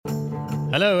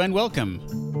Hello and welcome.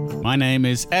 My name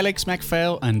is Alex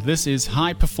MacPhail and this is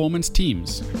High Performance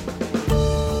Teams.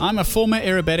 I'm a former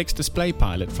aerobatics display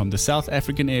pilot from the South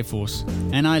African Air Force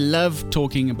and I love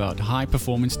talking about high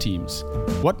performance teams,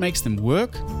 what makes them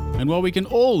work and what we can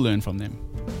all learn from them.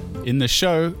 In the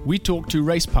show, we talk to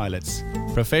race pilots,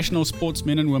 professional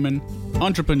sportsmen and women,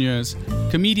 entrepreneurs,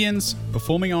 comedians,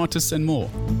 performing artists and more.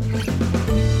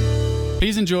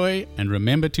 Please enjoy and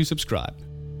remember to subscribe.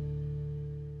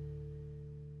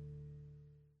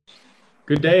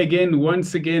 Good day again.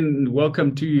 Once again,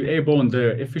 welcome to Airborne,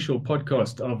 the official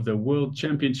podcast of the World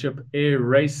Championship Air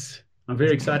Race. I'm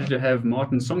very excited to have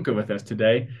Martin Sonker with us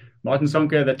today. Martin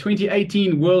Sonker, the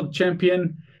 2018 World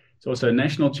Champion. He's also a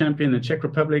national champion in the Czech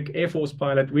Republic, Air Force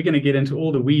pilot. We're going to get into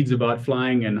all the weeds about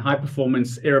flying and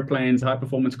high-performance airplanes,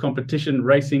 high-performance competition,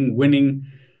 racing, winning.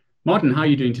 Martin, how are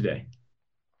you doing today?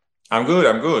 I'm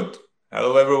good.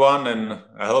 Hello, everyone, and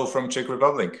hello from Czech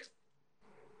Republic.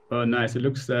 Oh, nice. It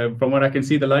looks, from what I can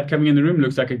see, the light coming in the room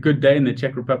looks like a good day in the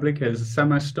Czech Republic. Has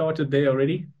summer started there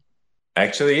already?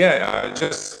 Actually, yeah. I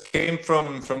just came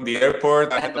from the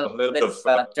airport. I had a little bit of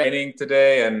training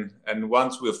today, and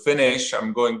once we finish,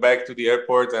 I'm going back to the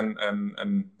airport and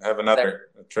have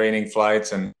another training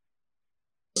flights. And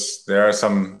there are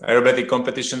some aerobatic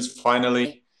competitions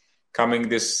finally coming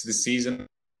this season.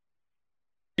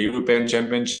 The European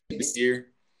Championship this year.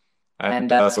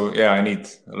 And so, yeah, I need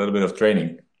a little bit of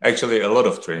training. Actually, a lot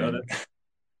of training.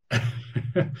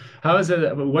 How is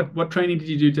it? What training did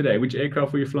you do today? Which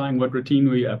aircraft were you flying? What routine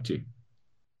were you up to?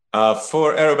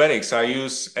 For aerobatics, I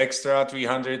use Extra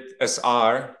 300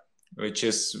 SR, which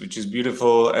is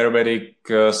beautiful aerobatic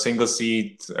single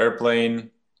seat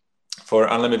airplane for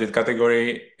unlimited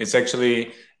category. It's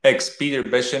actually ex-Peter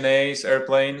Bechenet's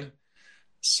airplane.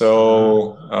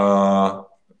 So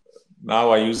now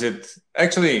I use it.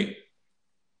 Actually,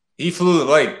 he flew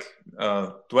like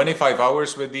 25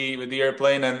 hours with the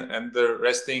airplane, and the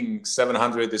resting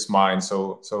 700 is mine.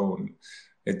 So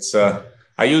it's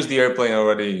I use the airplane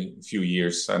already a few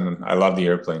years, and I love the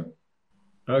airplane.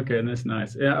 Okay, that's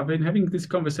nice. Yeah, I've been having this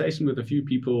conversation with a few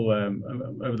people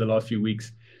over the last few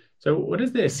weeks. So what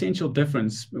is the essential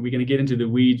difference? We're going to get into the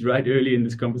weeds right early in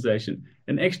this conversation.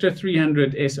 An Extra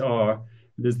 300 SR,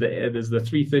 there's the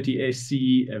 330 SC,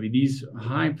 these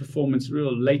high performance,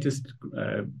 real latest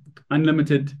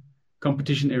unlimited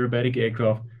competition aerobatic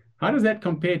aircraft. How does that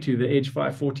compare to the Edge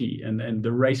 540 and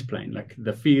the race plane, like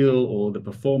the feel or the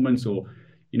performance, or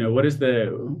what is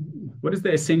the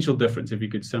essential difference, if you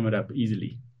could sum it up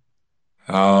easily?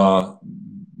 The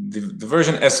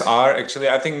version SR, actually,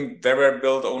 I think there were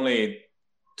built only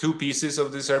two pieces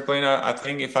of this airplane, I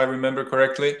think, if I remember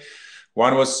correctly.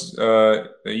 One was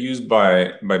used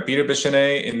by Peter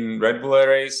Bechenet in Red Bull Air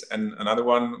Race, and another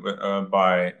one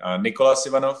by Nicolas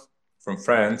Ivanov from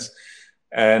France.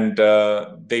 And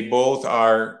they both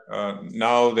are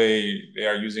now they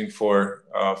are using they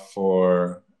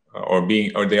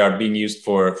are being used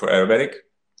for aerobatic.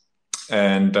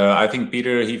 And I think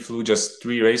Peter, he flew just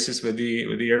 3 races with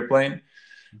the airplane,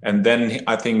 and then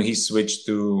I think he switched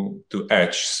to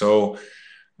Edge. So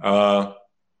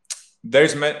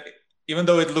there's even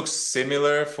though it looks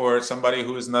similar for somebody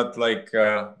who is not like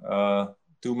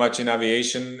too much in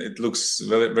aviation, it looks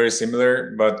very, very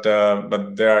similar, but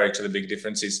there are actually big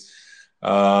differences.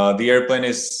 The airplane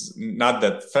is not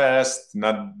that fast,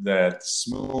 not that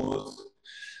smooth.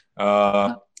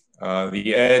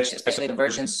 The Edge, especially the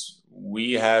versions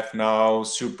we have now,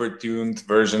 super tuned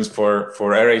versions for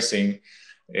air racing.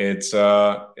 It's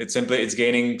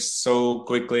gaining so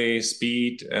quickly,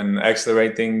 speed and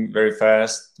accelerating very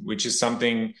fast, which is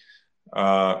something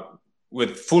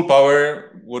with full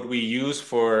power what we use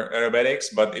for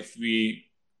aerobatics. But if we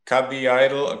cut the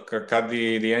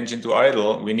engine to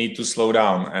idle, we need to slow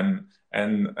down,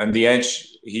 and the Edge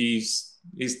he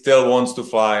still wants to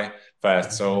fly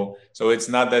fast. So it's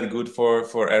not that good for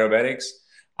aerobatics.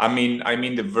 I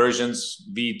mean the versions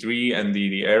V3 and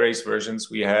the Air Race versions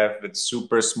we have with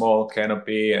super small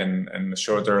canopy and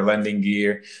shorter landing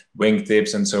gear,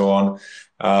 wingtips, and so on.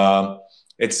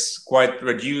 It's quite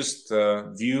reduced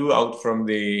view out from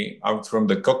the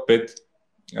cockpit.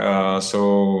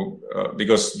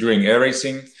 Because during air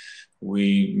racing,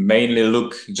 we mainly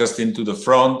look just into the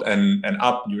front and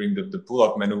up during the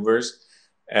pull-up maneuvers.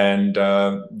 And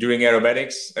during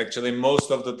aerobatics, actually, most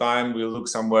of the time we look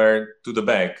somewhere to the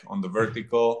back on the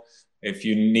vertical. If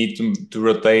you need to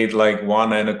rotate like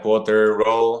 1.25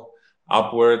 roll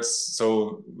upwards,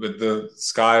 so with the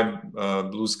sky,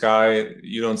 blue sky,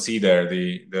 you don't see there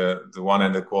the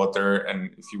 1.25.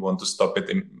 And if you want to stop it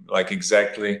in like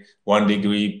exactly 1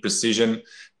 degree precision,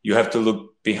 you have to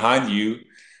look behind you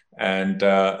and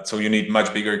so you need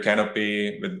much bigger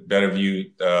canopy with better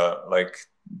view, like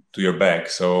to your back.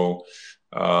 So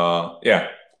yeah,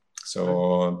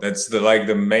 so that's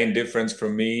the main difference for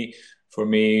me. For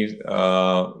me,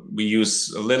 we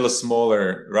use a little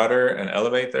smaller rudder and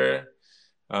elevator.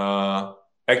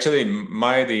 Actually,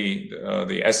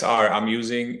 the SR I'm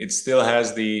using, it still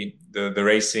has the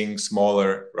racing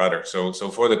smaller rudder. So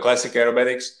for the classic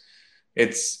aerobatics,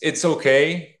 it's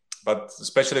okay, but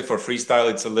especially for freestyle,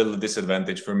 it's a little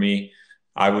disadvantage for me.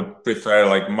 I would prefer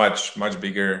like much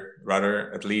bigger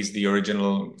rudder, at least the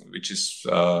original, which is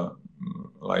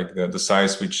like the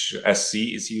size which SC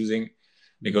is using,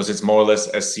 because it's more or less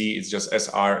SC. It's just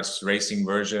SR racing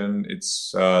version.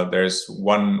 It's there's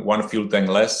one fuel tank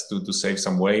less to save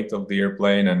some weight of the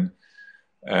airplane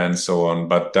and so on.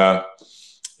 But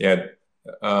yeah,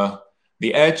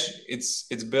 the Edge,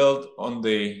 it's built on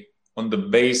the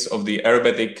base of the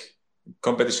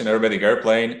competition aerobatic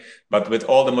airplane, but with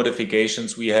all the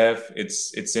modifications we have,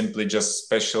 it's simply just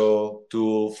special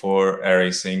tool for air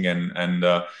racing, and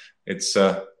it's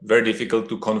very difficult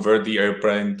to convert the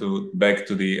airplane back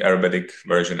to the aerobatic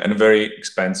version, and very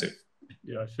expensive.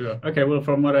 Yeah, sure. Okay, well,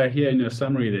 from what I hear in your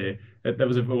summary there, that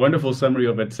was a wonderful summary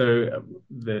of it. So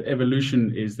the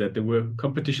evolution is that there were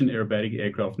competition aerobatic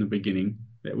aircraft in the beginning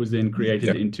that was then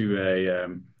created into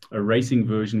a racing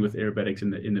version with aerobatics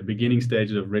in the beginning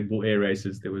stages of Red Bull Air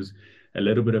Races. There was a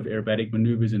little bit of aerobatic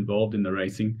maneuvers involved in the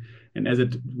racing, and as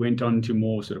it went on to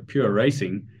more sort of pure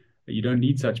racing, you don't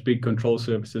need such big control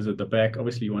surfaces at the back.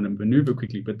 Obviously, you want to maneuver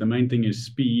quickly, but the main thing is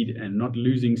speed and not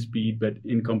losing speed. But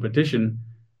in competition,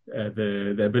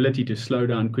 the ability to slow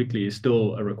down quickly is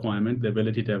still a requirement. The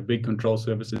ability to have big control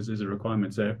surfaces is a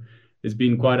requirement. So there's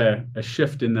been quite a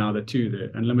shift in now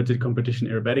the unlimited competition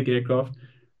aerobatic aircraft.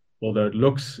 Although it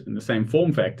looks in the same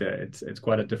form factor, it's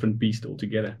quite a different beast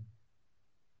altogether.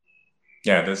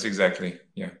 Yeah, that's exactly.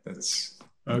 Yeah, that's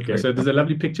okay. Great. So there's a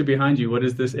lovely picture behind you. What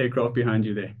is this aircraft behind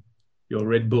you there? Your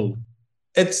Red Bull.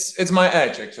 It's my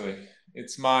Edge, actually.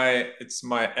 It's my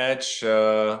Edge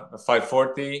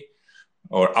 540,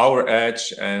 or our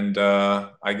Edge, and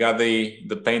I got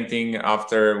the painting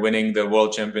after winning the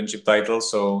World Championship title.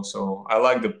 So I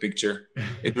like the picture.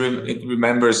 It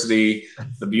remembers the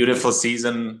beautiful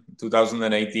season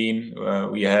 2018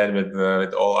 we had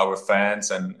with all our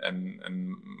fans and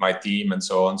my team and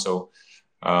so on. So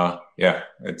yeah,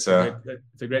 it's a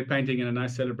great painting and a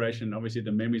nice celebration. Obviously,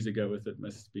 the memories that go with it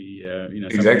must be something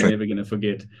exactly. you're never going to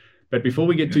forget. But before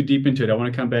we get too deep into it, I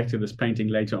want to come back to this painting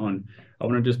later on. I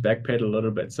want to just backpedal a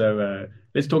little bit. So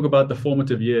let's talk about the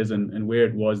formative years and where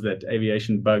it was that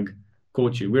aviation bug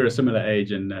caught you. We're a similar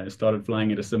age and started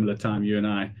flying at a similar time, you and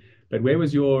I. But where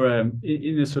was your,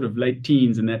 in the sort of late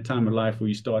teens and that time of life where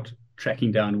you start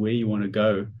tracking down where you want to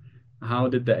go, how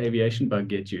did the aviation bug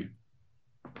get you?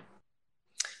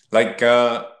 Like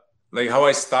how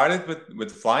I started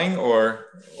with flying, or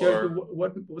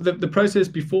what the process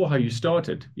before how you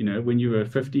started, when you were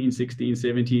 15, 16,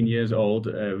 17 years old,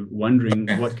 wondering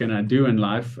what can I do in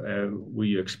life? Were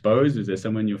you exposed? Is there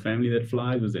someone in your family that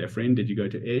flies? Was there a friend? Did you go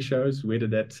to air shows? Where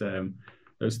did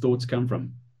those thoughts come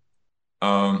from?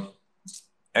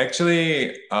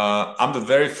 Actually, I'm the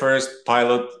very first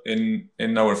pilot in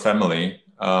our family.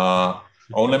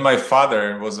 Only my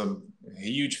father was a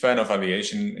huge fan of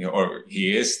aviation, or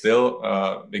he is still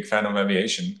a big fan of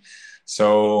aviation.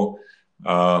 So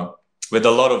with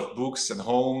a lot of books at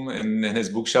home in his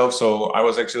bookshelf, so I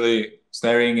was actually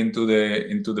staring into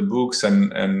the books,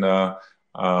 and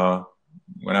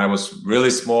when I was really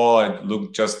small, I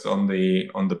looked just on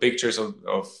the pictures of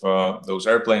those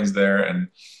airplanes there,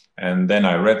 and then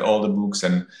I read all the books,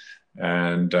 and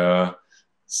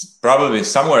probably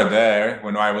somewhere there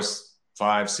when I was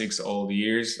 6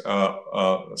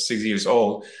 years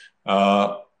old,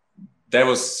 that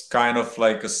was kind of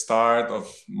like a start of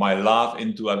my love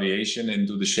into aviation,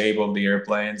 into the shape of the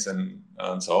airplanes and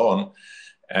so on.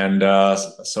 And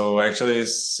so actually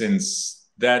since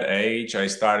that age, I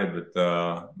started with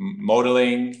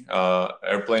modeling,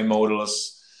 airplane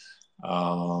models,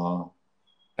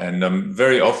 and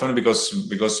very often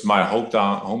because my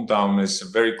hometown is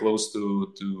very close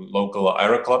to local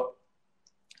aero club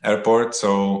airport.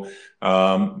 So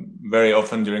very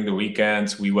often during the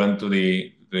weekends, we went to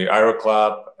the aero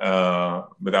club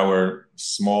with our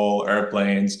small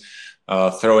airplanes,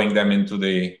 throwing them into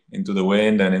the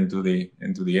wind and into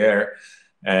the air.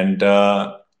 And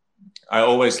I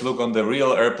always look on the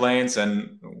real airplanes,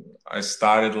 and I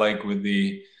started like with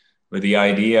the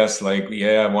ideas, like,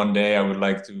 yeah, one day I would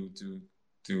like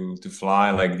to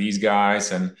fly like these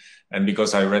guys, and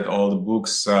because I read all the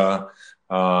books,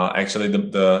 Actually,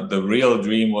 the real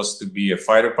dream was to be a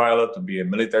fighter pilot, to be a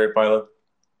military pilot.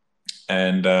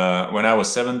 And when I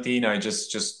was 17, I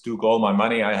just took all my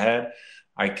money I had.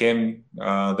 I came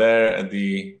there at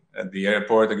the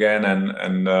airport again,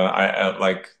 and I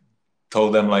like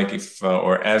told them like if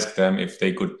or asked them if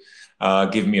they could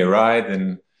give me a ride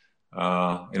in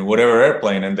whatever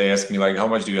airplane, and they asked me like, how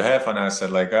much do you have? And I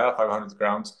said like 500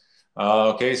 crowns.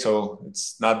 Okay, so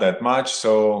it's not that much.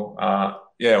 So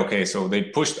yeah, okay. So they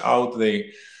pushed out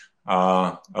a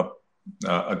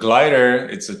glider.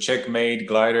 It's a Czech-made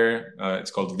glider.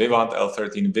 It's called Vivat,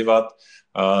 L-13 Vivat.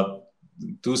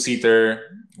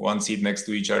 Two-seater, one seat next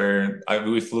to each other.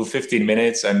 We flew 15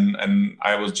 minutes, and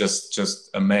I was just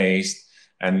amazed.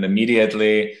 And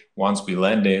immediately, once we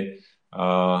landed,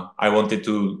 I wanted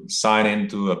to sign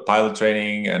into a pilot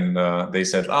training, and they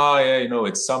said, yeah,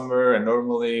 it's summer, and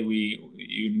normally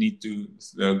you need to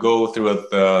go through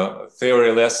a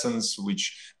theory lessons,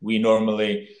 which we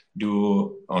normally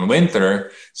do on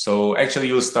winter. So actually,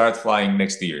 you'll start flying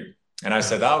next year. And I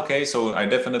said, okay, so I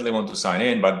definitely want to sign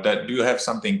in, but do you have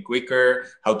something quicker,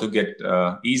 how to get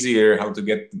easier, how to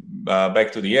get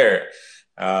back to the air?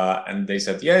 And they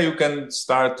said, yeah, you can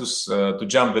start to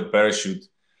jump with parachute.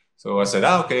 So I said,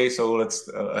 okay, so let's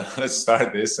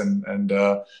start this. And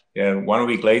yeah, 1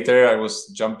 week later, I was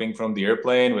jumping from the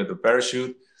airplane with the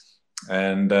parachute,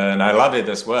 and I love it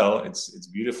as well. It's a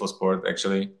beautiful sport,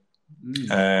 actually.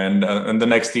 And the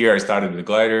next year, I started with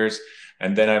gliders.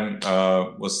 And then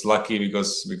I was lucky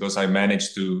because I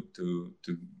managed to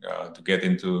get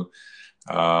into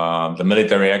the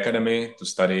military academy to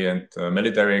study at the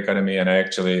military academy, and I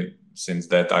actually since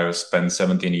that I spent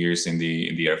 17 years in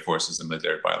the Air Force as a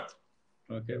military pilot.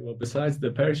 Okay, well, besides the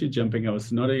parachute jumping, I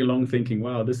was not long thinking,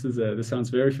 wow, this sounds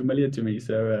very familiar to me.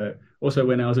 So also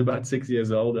when I was about 6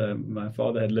 years old, my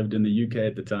father had lived in the UK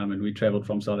at the time, and we traveled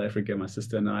from South Africa, my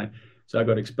sister and I. So I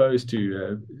got exposed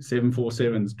to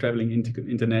 747s traveling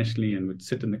internationally, and would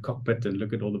sit in the cockpit and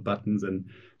look at all the buttons and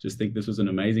just think this was an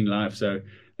amazing life. So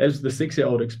that was the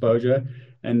 6-year-old exposure,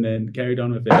 and then carried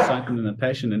on with the excitement and the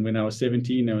passion. And when I was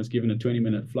 17, I was given a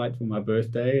 20-minute flight for my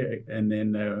birthday, and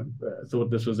then thought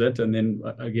this was it. And then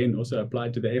again, also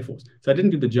applied to the Air Force. So I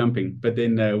didn't do the jumping, but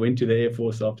then went to the Air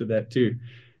Force after that too.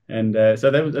 And so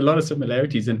there was a lot of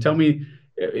similarities. And tell me,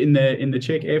 in the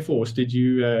Czech Air Force, did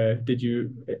you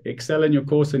excel in your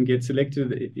course and get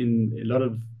selected in a lot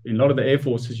of the Air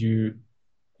Forces?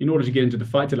 In order to get into the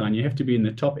fighter line, you have to be in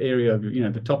the top area of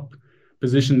the top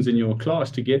positions in your class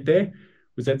to get there.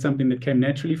 Was that something that came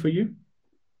naturally for you?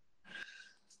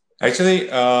 Actually,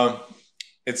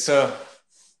 it's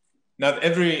not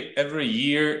every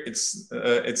year.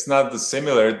 It's not the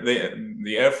similar.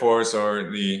 The Air Force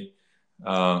or the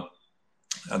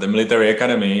military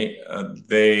academy,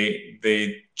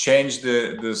 they changed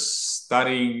the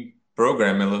studying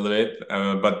program a little bit.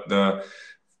 But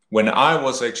when I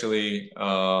was actually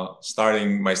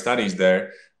starting my studies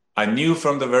there, I knew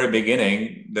from the very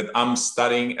beginning that I'm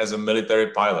studying as a military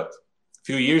pilot. A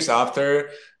few years after,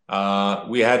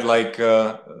 we had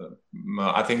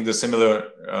I think the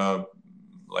similar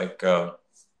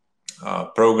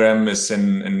program is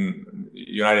in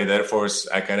United Air Force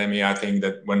Academy. I think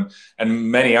that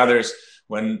and many others,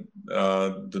 when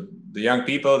the young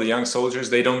people, the young soldiers,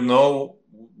 they don't know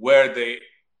where they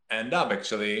end up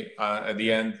actually at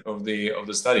the end of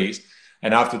the studies.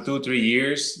 And after 2-3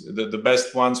 years, the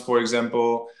best ones, for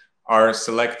example, are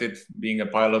selected being a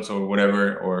pilot or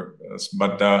whatever.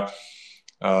 But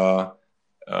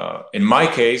in my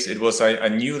case, it was I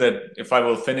knew that if I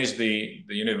will finish the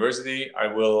university, I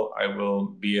will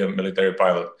be a military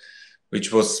pilot,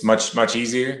 which was much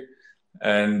easier.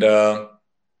 And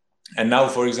now,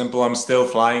 for example, I'm still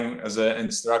flying as an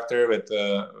instructor with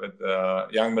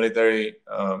young military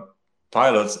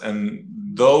pilots, and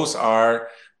those are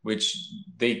which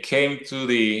they came to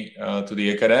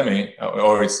the academy,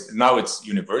 or it's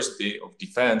University of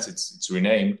Defense. It's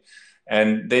renamed.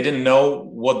 And they didn't know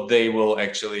what they will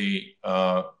actually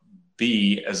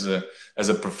be as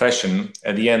a profession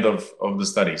at the end of the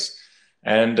studies.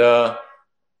 And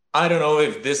I don't know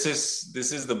if this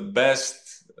is the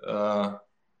best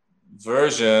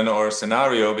version or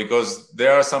scenario, because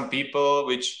there are some people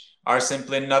which are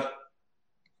simply not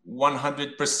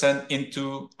 100%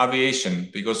 into aviation,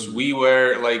 because we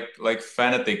were like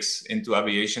fanatics into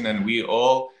aviation, and we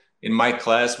all in my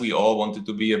class wanted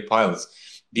to be a pilot.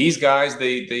 These guys,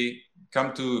 they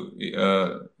come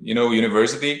to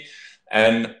university,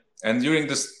 and during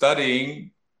the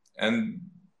studying, and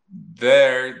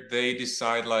there they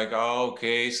decide like,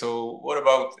 okay, so what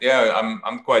about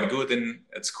I'm quite good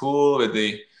at school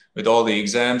with all the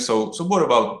exams. So what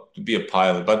about to be a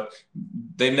pilot? But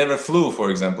they never flew, for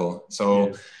example. So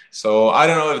Yes. so I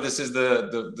don't know if this is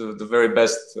the very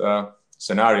best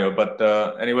scenario, but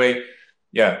anyway,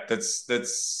 yeah,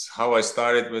 that's how I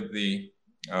started with the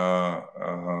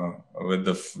with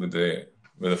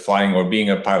the flying or being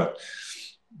a pilot.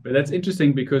 But that's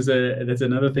interesting because that's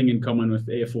another thing in common with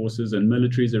air forces and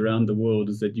militaries around the world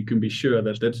is that you can be sure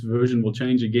that that version will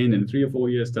change again in 3 or 4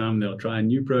 years' time. They'll try a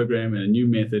new program and a new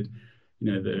method. You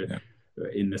know, Yeah.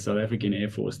 in the South African Air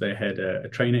Force, they had a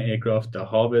trainer aircraft, the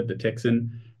Harvard, the Texan,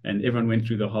 and everyone went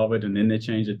through the Harvard, and then they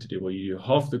changed it to do, well, you do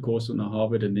half the course on the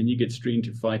Harvard, and then you get streamed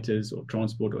to fighters or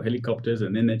transport or helicopters,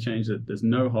 and then they changed it. There's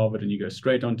no Harvard, and you go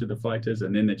straight onto the fighters,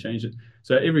 and then they change it.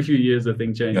 So every few years, the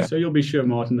thing changes. Yeah. So you'll be sure,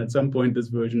 Martin, at some point this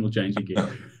version will change again.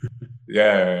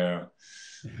 Yeah.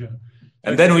 Yeah.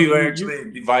 And then we were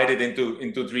actually divided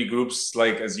into three groups,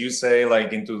 like as you say,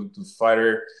 like into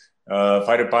fighter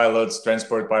pilots,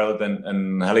 transport pilot,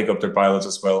 and helicopter pilots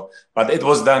as well. But it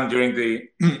was done during the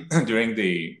during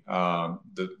the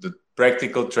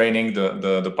practical training,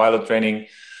 the pilot training,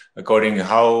 according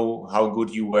how good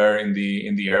you were in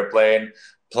the airplane,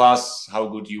 plus how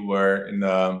good you were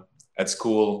at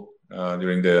school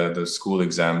during the school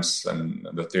exams and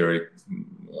the theory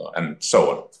and so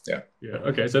on. Yeah. Yeah.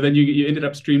 Okay. So then you ended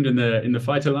up streamed in the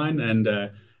fighter line,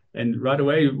 and right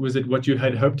away, was it what you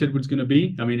had hoped it was going to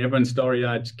be? I mean, everyone's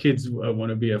starry-eyed kids want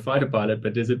to be a fighter pilot,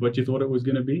 but is it what you thought it was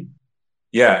going to be?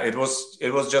 Yeah, it was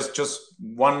just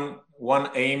one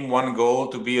aim, one goal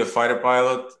to be a fighter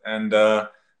pilot, and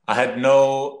I had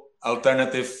no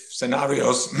alternative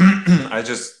scenarios. I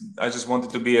just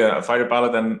wanted to be a fighter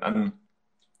pilot, and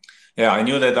yeah, I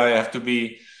knew that I have to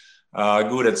be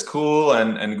good at school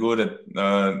and good at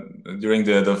during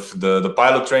the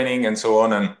pilot training and so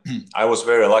on. And I was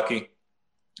very lucky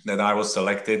that I was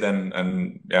selected,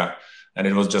 and yeah, and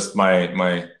it was just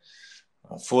my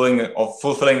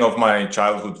fulfilling of my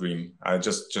childhood dream.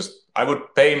 I would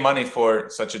pay money for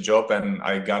such a job, and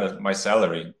I got my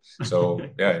salary. So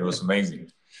yeah, it was amazing.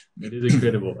 It is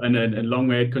incredible, and long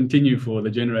may it continue for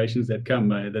the generations that come.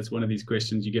 That's one of these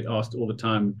questions you get asked all the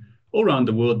time. All around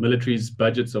the world, militaries'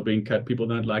 budgets are being cut. People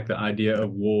don't like the idea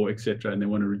of war, etc., and they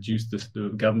want to reduce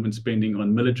the government spending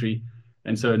on military.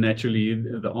 And so naturally,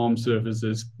 the armed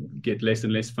services get less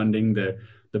and less funding.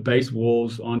 The base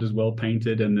walls aren't as well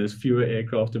painted, and there's fewer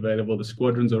aircraft available. The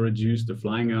squadrons are reduced, the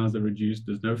flying hours are reduced.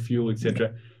 There's no fuel,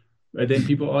 etc. But then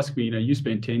people ask me, you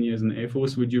spent 10 years in the Air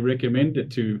Force. Would you recommend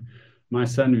it to my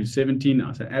son who's 17?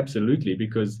 I say absolutely,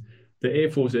 because the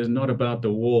Air Force is not about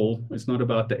the wall. It's not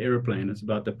about the airplane. It's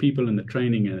about the people and the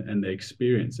training and the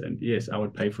experience. And yes, I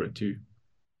would pay for it too.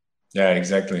 Yeah,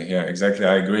 exactly.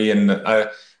 I agree. And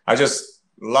I just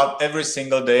love every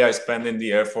single day I spend in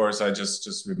the Air Force. I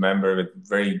just remember with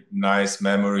very nice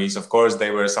memories. Of course,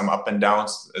 there were some up and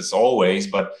downs as always,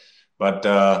 but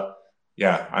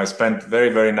yeah, I spent very,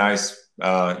 very nice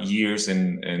years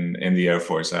in the Air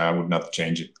Force. I would not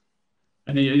change it.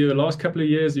 And your last couple of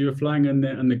years, you were flying on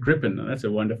the Gripen. That's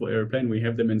a wonderful airplane. We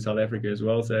have them in South Africa as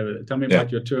well. So tell me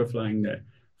about your tour flying there.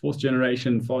 Fourth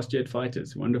generation fast jet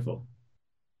fighters. Wonderful.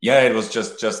 Yeah, it was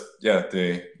just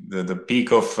the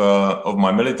peak of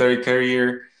my military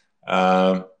career.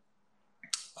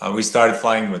 We started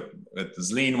flying with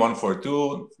Zlin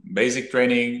 142 basic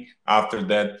training. After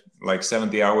that, like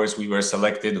 70 hours, we were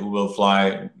selected who will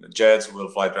fly jets, who will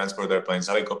fly transport airplanes,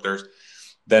 helicopters.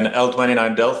 Then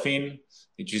L-29 Delfin,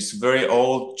 which is very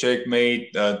old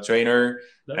Czech-made trainer.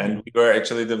 And we were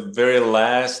actually the very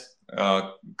last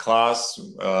class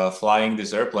flying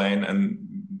this airplane. And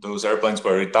those airplanes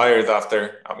were retired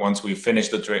once we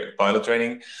finished the pilot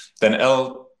training. Then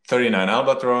L-39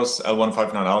 Albatros,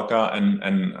 L-159 Alka,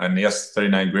 and yes,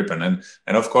 39 Gripen.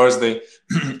 And of course,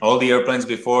 all the airplanes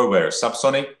before were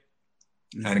subsonic.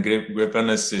 And Gripen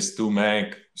is 2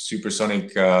 Mach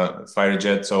supersonic fighter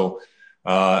jet. So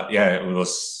yeah, it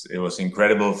was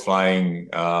incredible flying.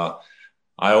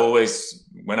 I always,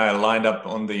 when I lined up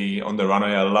on the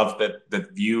runway, I loved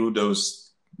that view,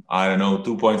 those, I don't know,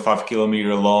 2.5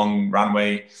 kilometer long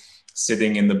runway,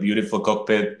 sitting in the beautiful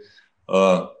cockpit.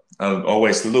 I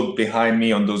always looked behind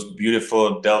me on those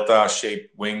beautiful delta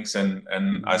shaped wings, and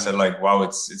I said like, wow,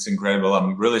 it's incredible.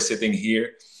 I'm really sitting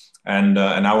here, and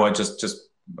now I just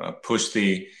push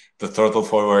the throttle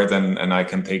forward, and I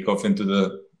can take off into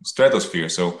the stratosphere.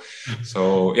 So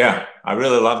yeah, I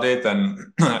really loved it,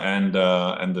 and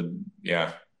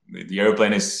the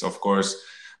airplane is of course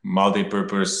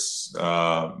multi-purpose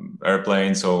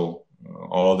airplane. So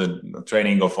all the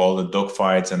training of all the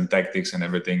dogfights and tactics and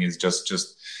everything is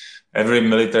just every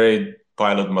military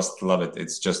pilot must love it.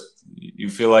 It's just, you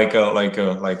feel like a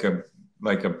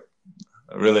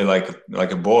really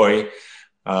like a boy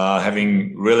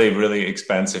having really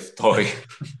expensive toy.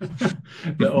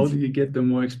 The older you get, the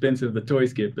more expensive the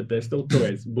toys get, but they're still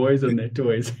toys. Boys and their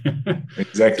toys. So,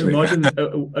 Exactly. Martin,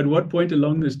 at what point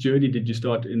along this journey did you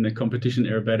start in the competition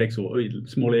aerobatics or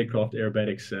small aircraft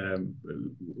aerobatics?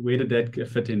 Where did that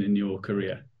fit in your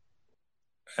career?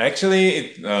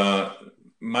 Actually,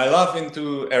 my love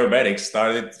into aerobatics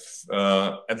started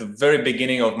at the very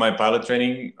beginning of my pilot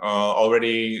training,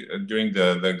 already during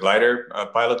the glider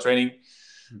pilot training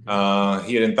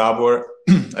here in Tabor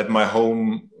at my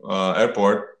home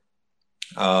airport.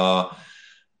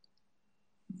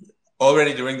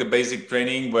 Already during the basic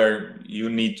training, where you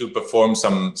need to perform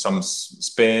some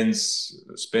spins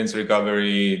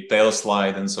recovery, tail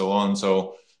slide, and so on.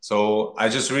 So I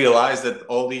just realized that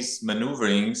all these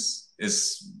maneuverings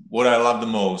is what I love the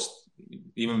most,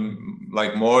 even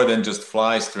like more than just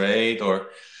fly straight or.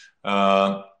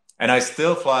 And I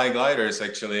still fly gliders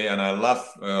actually, and I love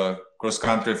cross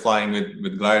country flying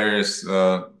with gliders,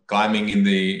 climbing in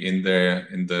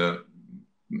the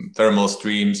thermal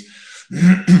streams.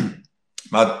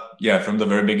 But yeah, from the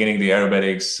very beginning, the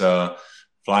aerobatics,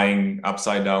 flying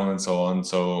upside down and so on.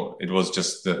 So it was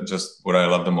just what I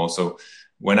love the most. So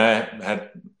when I had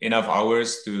enough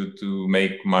hours to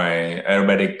make my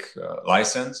aerobatic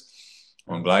license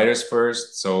on gliders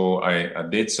first, so I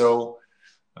did so.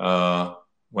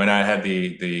 When I had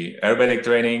the aerobatic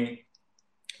training,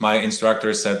 my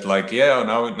instructor said like, yeah,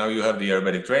 now you have the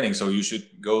aerobatic training, so you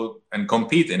should go and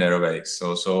compete in aerobatics.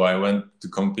 So I went to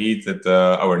compete at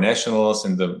our nationals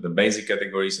in the basic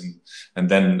categories and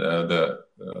then the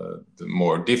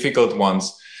more difficult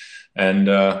ones. And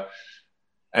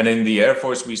in the Air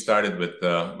Force, we started with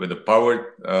the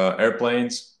powered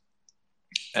airplanes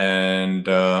and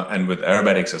with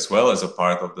aerobatics as well as a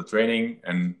part of the training.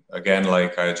 And again,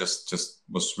 like I just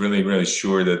was really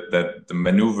sure that the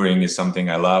maneuvering is something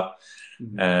I love.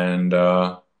 Mm-hmm. And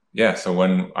so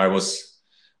when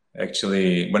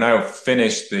I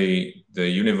finished the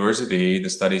university, the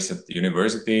studies at the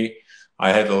university,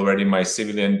 I had already my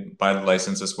civilian pilot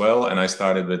license as well, and I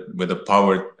started with the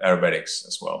powered aerobatics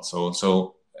as well.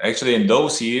 So actually in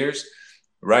those years,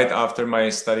 right after my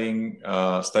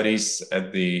studies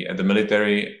at the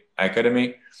military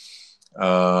academy,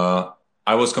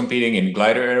 I was competing in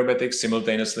glider aerobatics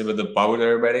simultaneously with the powered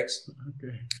aerobatics.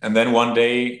 Okay. And then one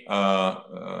day,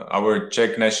 our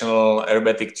Czech national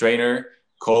aerobatic trainer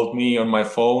called me on my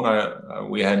phone.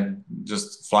 We had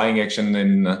just flying action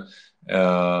in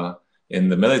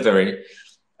the military.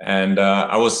 And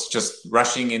I was just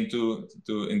rushing into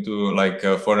like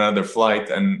for another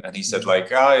flight, and he said like,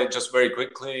 just very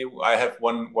quickly, I have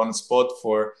one spot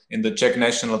in the Czech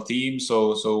national team.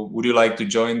 So would you like to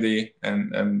join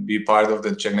and be part of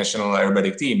the Czech national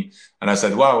aerobatic team? And I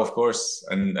said, wow, of course.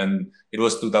 And it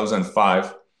was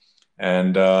 2005,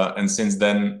 and since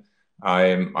then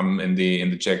I'm in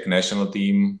the Czech national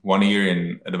team, 1 year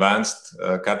in advanced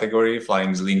category,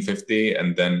 flying Zlín 50,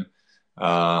 and then.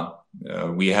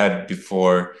 We had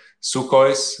before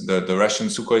Sukhois, the Russian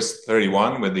Sukhoi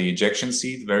 31 with the ejection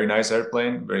seat, very nice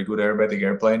airplane, very good aerobatic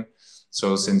airplane.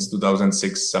 So since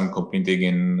 2006, I'm competing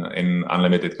in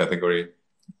unlimited category.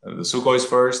 The Sukhois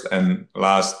first, and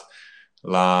last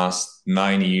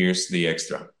 9 years, the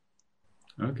extra.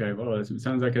 Okay, well, it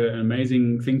sounds like an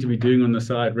amazing thing to be doing on the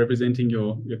side, representing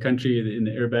your country in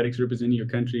the aerobatics, representing your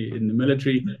country in the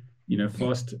military. You know,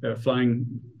 fast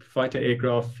flying fighter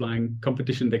aircraft, flying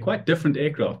competition. They're quite different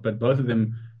aircraft, but both of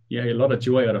them, a lot of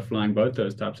joy out of flying both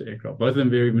those types of aircraft. Both of them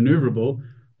very maneuverable,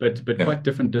 but quite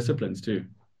different disciplines too.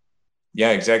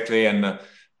 Yeah, exactly. And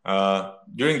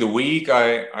during the week,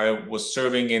 I was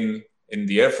serving in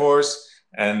the Air Force,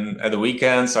 and at the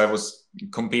weekends, I was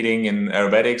competing in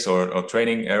aerobatics or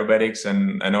training aerobatics.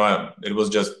 And I know it was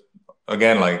just,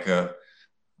 again, like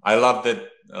I loved it,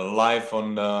 life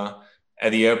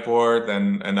at the airport,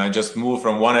 and I just moved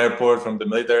from one airport, from the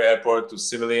military airport to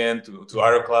civilian to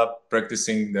Aero Club,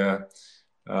 practicing the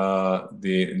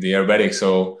aerobatics.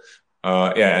 So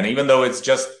and even though it's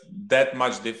just that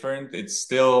much different, it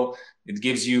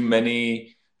gives you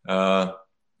many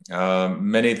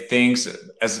things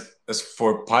as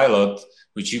for pilot,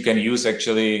 which you can use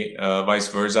actually vice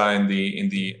versa in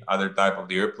the other type of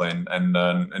the airplane, and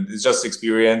it's just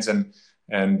experience and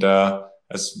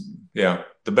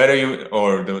the better you,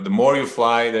 or the more you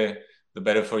fly, the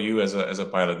better for you as a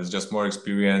pilot. It's just more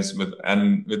experience with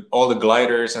all the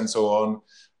gliders and so on.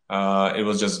 It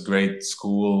was just great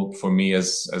school for me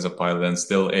as a pilot, and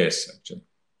still is actually.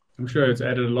 I'm sure it's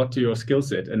added a lot to your skill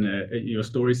set, and your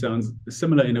story sounds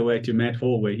similar in a way to Matt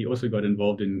Hall, where he also got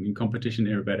involved in competition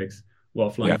aerobatics while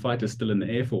flying fighters still in the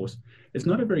Air Force. It's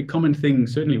not a very common thing,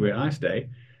 certainly where I stay.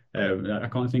 I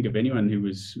can't think of anyone who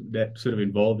was that sort of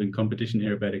involved in competition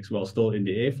aerobatics while still in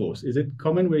the Air Force. Is it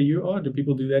common where you are? Do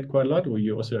people do that quite a lot, or are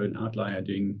you also an outlier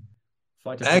doing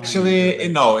fighter flying and Actually,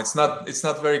 aerobatics? no, it's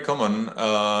not very common.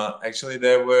 Actually,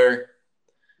 there were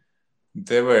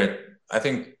I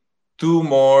think two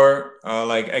more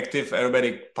like active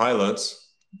aerobatic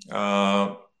pilots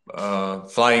uh,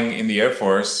 flying in the Air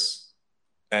Force,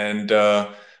 and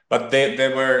but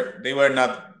they were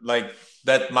not like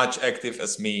that much active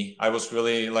as me. I was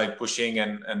really like pushing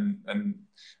and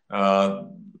uh,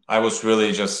 I was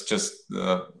really just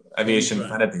Having aviation fun.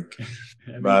 fanatic.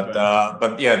 Having But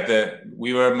fun. yeah,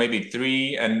 we were maybe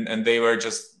three, and they were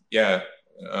just yeah,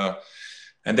 uh,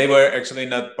 and they were actually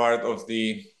not part of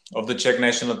the Czech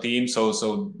national team,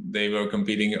 so they were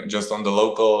competing just on the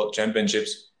local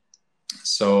championships.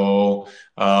 So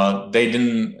they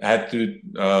didn't have to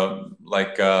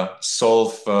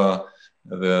solve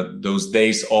those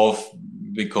days off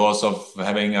because of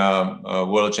having a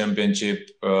world championship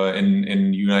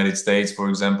in United States, for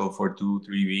example, for 2-3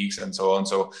 weeks and so on.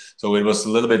 So it was a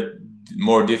little bit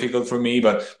more difficult for me,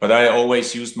 but I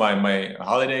always used my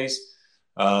holidays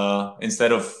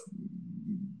instead of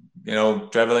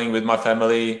traveling with my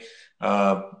family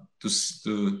uh, to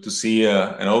see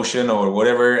an ocean or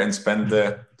whatever and spend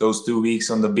those 2 weeks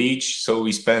on the beach. So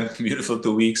we spent beautiful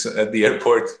 2 weeks at the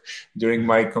airport during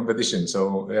my competition.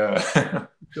 So yeah,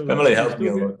 So family helped me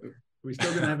a lot. we're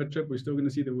still going to have a trip. We're still going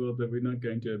to see the world, but we're not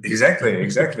going to a beach.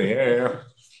 Exactly. Yeah.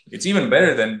 It's even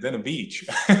better than a beach.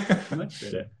 Much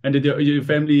better. And did your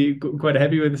family quite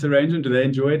happy with this arrangement? Do they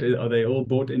enjoy it? Are they all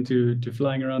bought into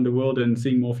flying around the world and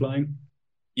seeing more flying?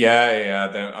 Yeah.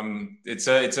 It's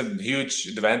a huge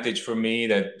advantage for me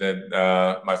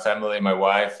that my family, my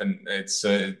wife, and it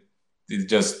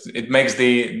makes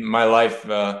my life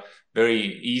very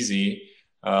easy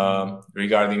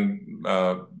regarding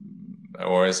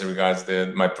or as regards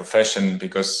my profession,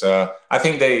 because I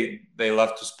think they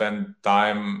love to spend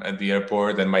time at the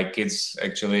airport, and my kids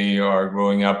actually are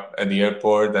growing up at the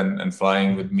airport and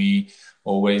flying with me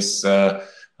always uh,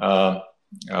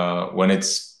 when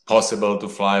it's possible to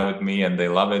fly with me, and they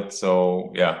love it.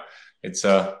 So yeah, it's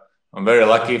I'm very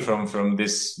lucky from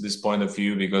this point of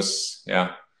view, because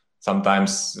yeah,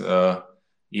 sometimes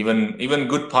even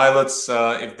good pilots,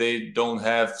 if they don't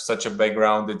have such a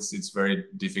background, it's very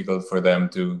difficult for them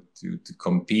to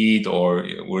compete or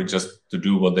just to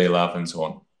do what they love and so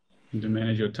on. And to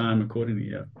manage your time accordingly.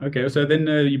 Yeah. Okay. So then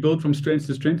you build from strength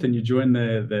to strength, and you join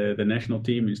the national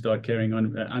team and start carrying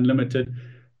on unlimited.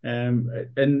 And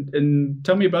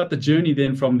tell me about the journey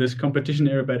then from this competition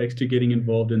aerobatics to getting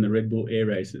involved in the Red Bull Air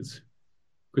Races,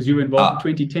 because you were involved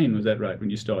in Uh, 2010. Was that right when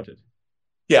you started?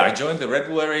 yeah, I joined the Red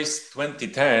Bull Air Race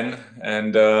 2010,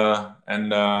 and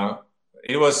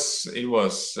it was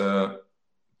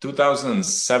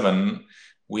 2007.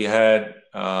 We had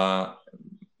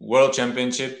World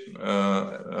Championship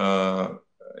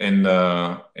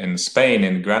in Spain,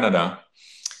 in Granada,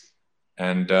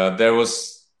 and there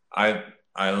was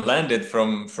I landed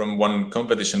from one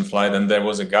competition flight, and there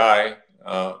was a guy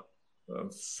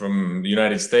from the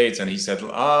United States, and he said,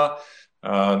 uh,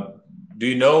 do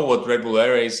you know what Red Bull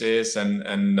Air Race is,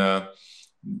 and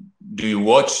do you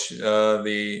watch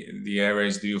the air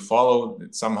race? Do you follow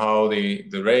somehow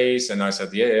the race? And I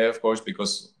said, yeah, of course,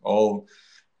 because all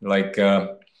like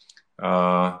the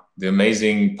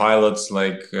amazing pilots,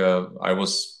 like I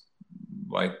was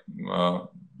like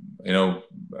you know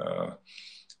uh,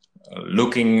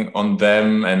 looking on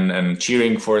them and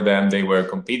cheering for them. They were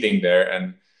competing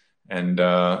there,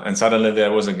 and suddenly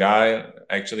there was a guy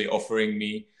actually offering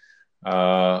me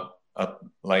a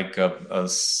like a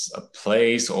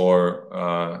place,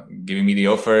 or giving me the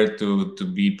offer to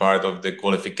be part of the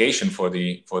qualification for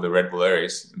the Red Bull Air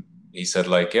Race. He said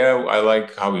like, yeah, I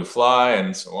like how you fly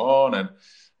and so on,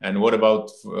 and what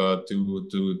about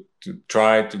to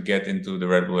try to get into the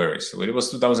Red Bull Air Race? So it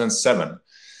was 2007,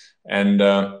 and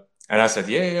and I said,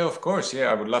 yeah, of course,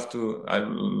 yeah, I'd love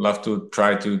to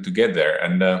try to get there.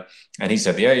 And he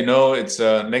said, yeah, it's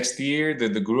next year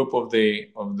the group of the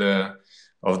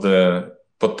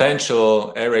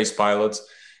potential air race pilots,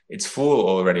 it's full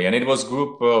already. And it was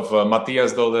group of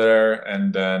Matthias Dolder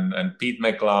and Pete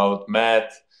McLeod,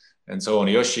 Matt, and so on,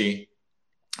 Yoshi.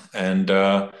 And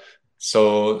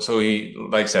so he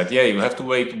like said, yeah, you have to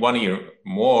wait 1 year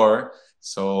more.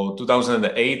 So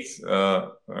 2008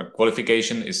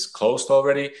 qualification is closed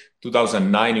already.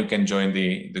 2009 you can join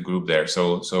the group there.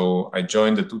 So I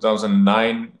joined the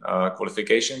 2009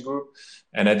 qualification group,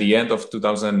 and at the end of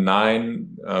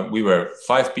 2009 we were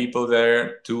 5 people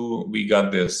there. 2 we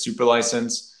got the super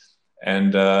license,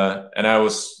 and I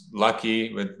was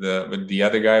lucky with the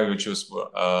other guy, which was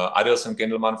Adilson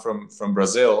Kindelman from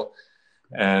Brazil,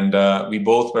 and we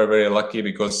both were very lucky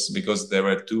because there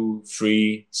were 2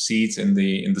 free seats in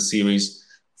the series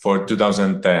for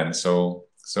 2010. So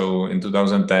in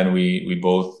 2010 we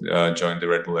both joined the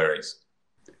Red Bull Aries.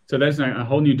 So that's a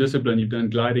whole new discipline. You've done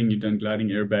gliding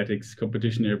aerobatics,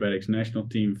 competition aerobatics, national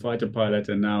team, fighter pilot,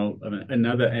 and now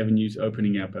another avenue's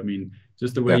opening up. I mean,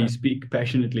 just the way you speak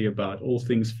passionately about all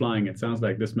things flying, it sounds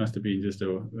like this must have been just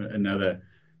another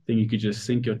thing you could just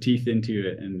sink your teeth into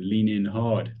it and lean in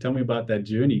hard. Tell me about that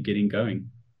journey getting going,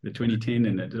 the 2010,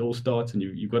 and it all starts, and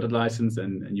you've got a license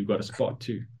and you've got a spot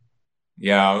too.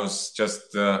 Yeah, I was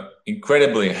just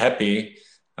incredibly happy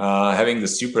having the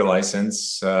super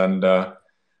license, and but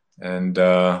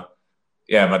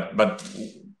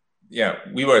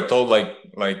we were told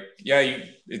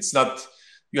it's not,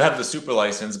 you have the super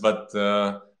license, but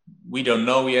we don't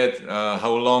know yet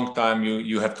how long time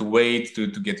you have to wait to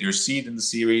get your seat in the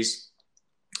series.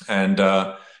 And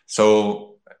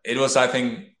so it was I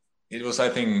think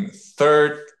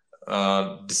 3rd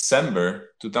December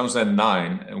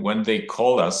 2009 when they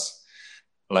called us,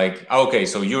 like, okay,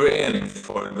 so you're in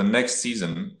for the next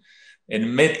season.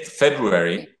 In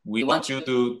mid-February, we want you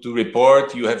to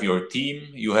report. You have your team,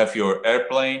 you have your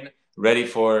airplane ready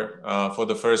for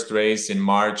the first race in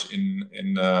March in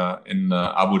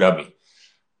Abu Dhabi.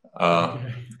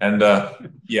 And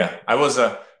I was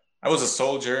a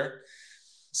soldier,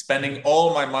 spending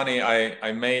all my money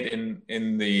I made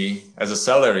as a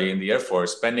salary in the Air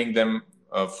Force, spending them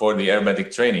for the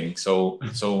aerobatic training. So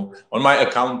on my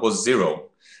account was 0,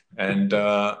 and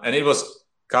it was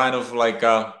kind of like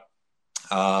a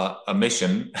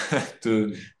mission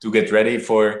to get ready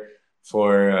for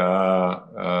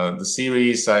the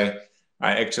series. I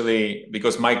actually,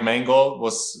 because Mike Mangold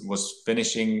was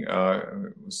finishing,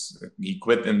 he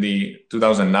quit in the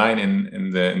 2009 in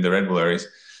the Red Bull Aries.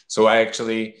 So I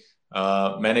actually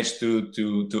managed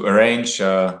to arrange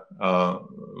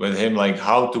with him like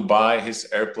how to buy his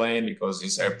airplane, because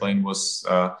his airplane was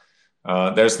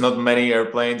there's not many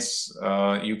airplanes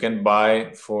you can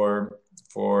buy for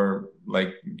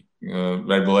like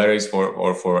Red Bull Aries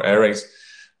or for Air Race.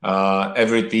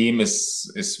 Every team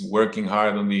is working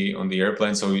hard on the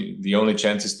airplane, so the only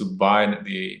chance is to buy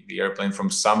the airplane from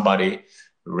somebody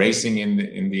racing in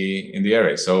the Air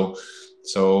Race.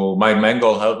 So Mike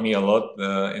Mangold helped me a lot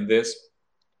in this,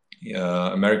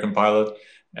 American pilot,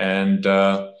 and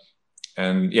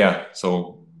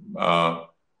so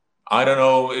I don't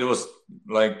know. It was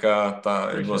like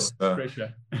it was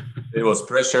pressure. It was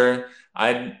pressure.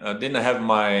 I didn't have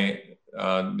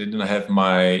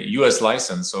my US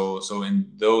license, so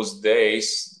in those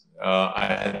days I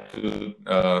had to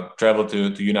travel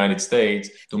to United States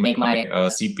to make my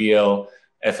CPL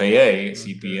FAA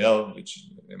CPL, which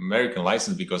American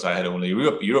license, because I had only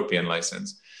European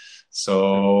license.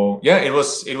 So yeah, it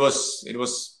was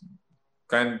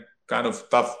kind of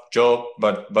tough job,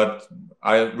 but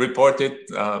I reported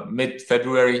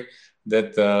mid-February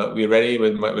that we're ready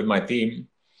with my team.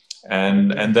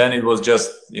 And then it was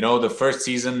just, the first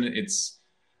season, it's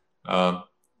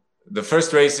the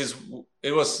first races,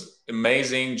 it was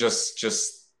amazing. Just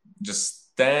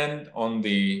stand on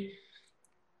the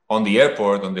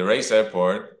airport, on the race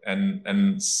airport,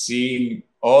 and seeing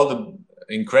all the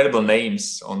incredible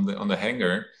names on the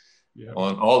hangar,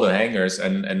 on all the hangars,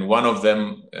 and one of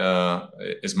them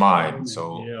is mine.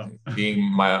 So being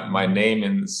my name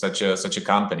in such a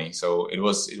company, so it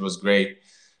was great.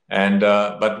 And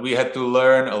but we had to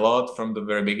learn a lot from the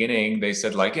very beginning. They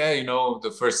said like,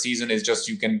 the first season is just,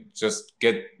 you can just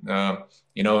get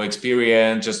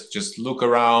experience, just look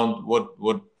around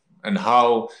what and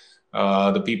how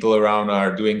the people around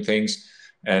are doing things,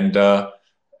 and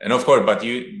of course, but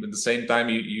you at the same time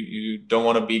you don't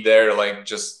want to be there like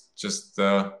just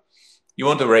you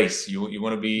want to race. You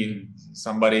want to be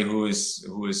somebody who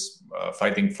is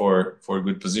fighting for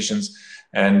good positions.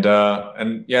 And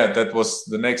that was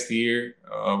the next year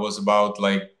was about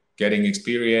like getting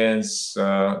experience,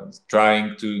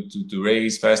 trying to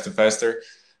race faster.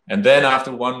 And then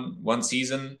after one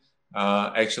season,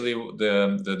 actually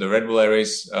the Red Bull Air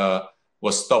Race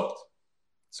was stopped.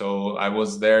 So I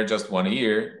was there just 1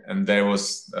 year, and there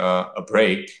was a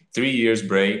break, 3 years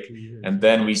break, and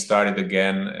then we started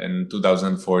again in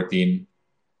 2014.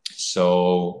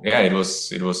 So yeah, it was.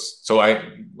 So I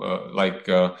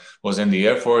was in the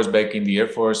Air Force, back in the Air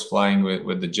Force, flying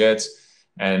with the jets,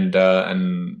 and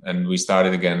we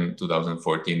started again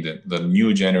 2014, the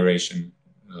new generation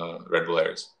Red Bull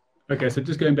Airs. Okay, so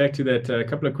just going back to that, a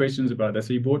couple of questions about that.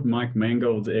 So you bought Mike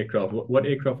Mangold's aircraft. What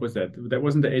aircraft was that? That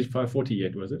wasn't the Edge 540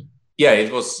 yet, was it? Yeah,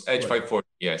 it was Edge 540.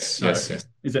 Yes, Oh, yes, okay. yes.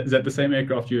 Is that the same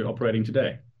aircraft you're operating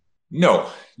today? No,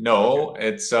 no, Okay.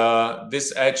 it's this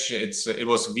Edge. It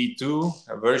was V2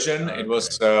 version. Oh, okay.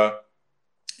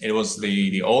 It was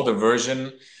the older version,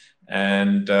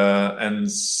 and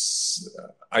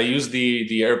I used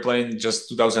the airplane just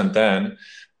 2010.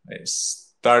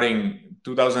 Starting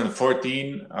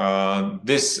 2014,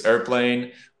 this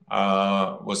airplane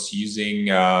was using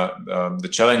the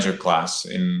Challenger class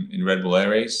in Red Bull Air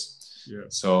Race. Yeah.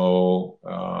 So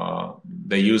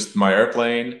they used my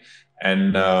airplane,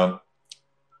 and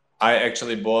I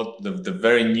actually bought the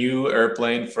very new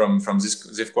airplane from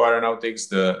Zivco Aeronautics,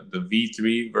 the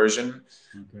V3 version.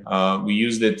 Okay. We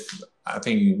used it, I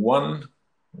think, one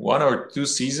or two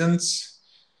seasons,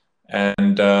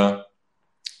 and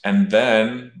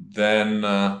then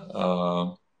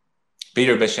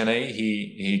Peter Bechenet,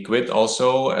 he quit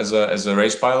also as a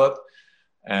race pilot,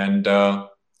 and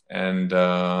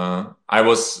I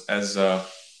was as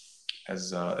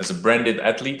a branded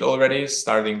athlete already,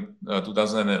 starting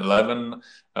 2011,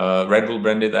 Red Bull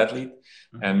branded athlete,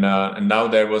 and now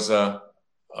there was a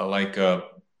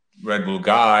Red Bull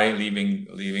guy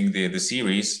leaving the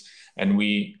series, and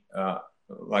we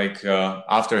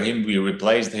after him we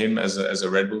replaced him as a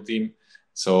Red Bull team.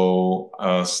 So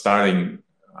starting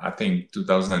I think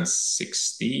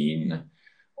 2016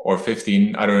 or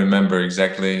 15, I don't remember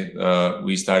exactly.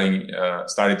 We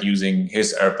started using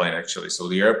his airplane actually. So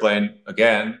the airplane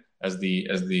again, as the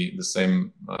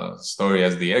same story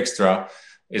as the extra,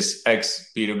 is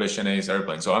ex Peter Bechenet's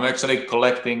airplane. So I'm actually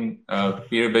collecting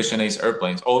Peter Bechenet's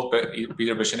airplanes, old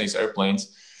Peter Bechenet's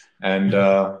airplanes, and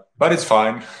but it's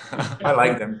fine. I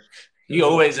like them. He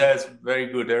always has very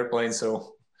good airplanes,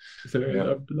 so. So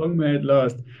Yeah. long may it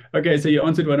last. Okay, so you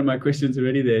answered one of my questions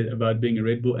already there about being a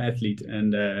Red Bull athlete,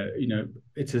 and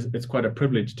it's quite a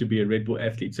privilege to be a Red Bull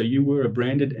athlete. So you were a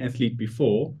branded athlete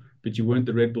before, but you weren't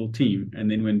the Red Bull team. And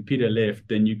then when Peter left,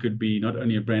 then you could be not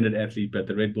only a branded athlete, but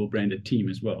the Red Bull branded team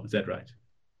as well. Is that right?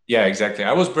 Yeah, exactly.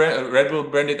 I was Red Bull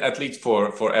branded athlete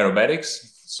for aerobatics.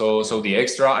 So the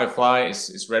extra I fly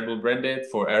is Red Bull branded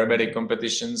for aerobatic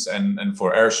competitions and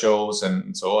for air shows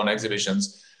and so on, exhibitions.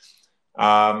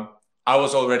 I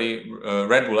was already a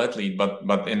Red Bull athlete,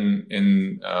 but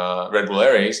in Red Bull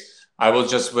Air Race, I was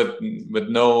just with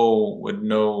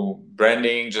no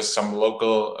branding, just some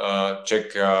local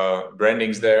Czech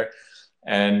brandings there,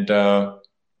 and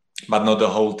but not the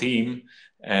whole team.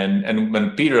 And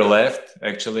when Peter left,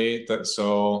 actually, so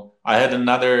I had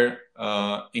another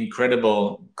incredible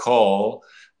call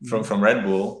from Red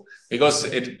Bull, because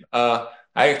it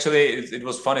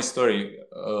was funny story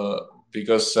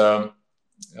because.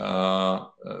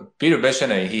 Peter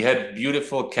Bechenet, he had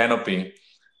beautiful canopy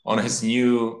on his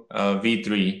new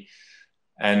V3,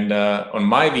 and on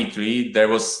my V3 there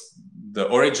was the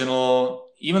original,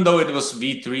 even though it was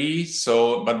V3.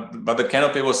 So, but the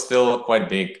canopy was still quite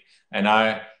big, and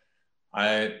I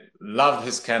loved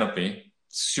his canopy,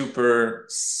 super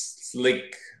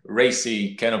slick,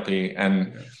 racy canopy,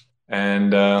 and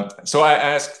so I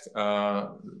asked.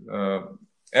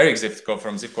 Eric Zivko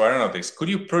from Zivko Aeronautics, could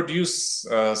you produce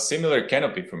a similar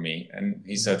canopy for me? And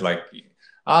he said,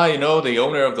 the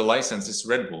owner of the license is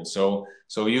Red Bull, so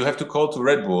you have to call to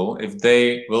Red Bull if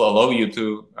they will allow you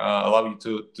to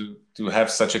have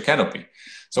such a canopy.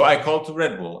 So I called to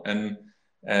Red Bull, and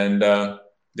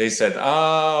they said,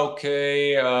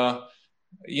 okay,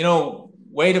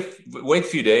 wait a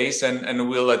few days, and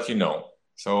we'll let you know.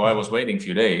 So I was waiting a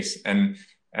few days, and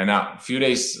a few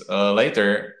days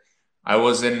later, I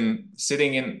was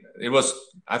it was,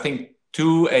 I think,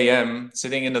 2 a.m.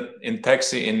 sitting in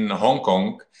taxi in Hong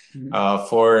Kong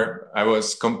I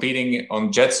was competing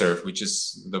on jet surf, which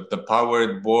is the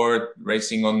powered board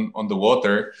racing on the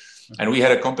water. And we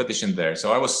had a competition there.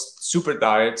 So I was super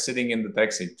tired sitting in the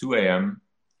taxi, 2 a.m.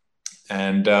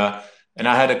 And I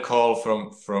had a call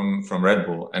from Red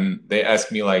Bull, and they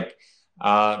asked me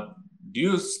do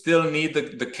you still need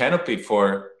the canopy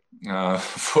for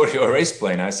your race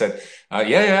plane? I said,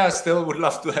 yeah, I still would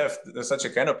love to have such a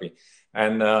canopy.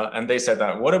 And they said,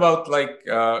 what about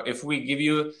if we give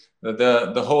you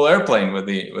the whole airplane with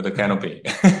the canopy?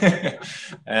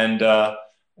 and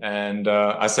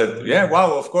I said, yeah,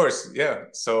 wow, of course, yeah.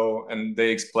 So, and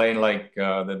they explained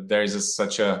that there is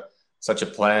such a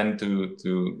plan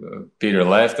to Peter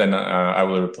left, and I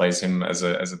will replace him as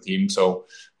a team. So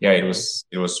yeah, it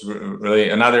was really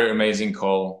another amazing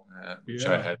call which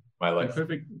I had in my life.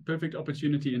 Perfect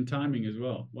opportunity and timing as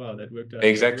well. Wow, that worked out.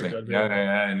 Exactly.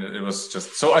 Yeah, and it was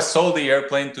just so I sold the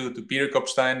airplane to Peter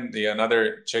Kopstein,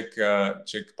 another Czech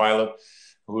pilot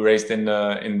who raced in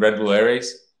Red Bull Air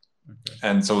Race, Okay.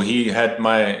 And so he had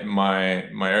my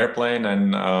airplane,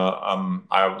 and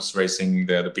I was racing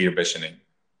the Peter Beschening.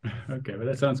 Okay, well,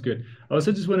 that sounds good. I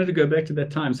also just wanted to go back to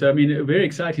that time. So, I mean, very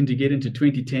exciting to get into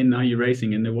 2010. Now you're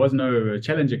racing, and there was no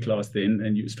challenger class then,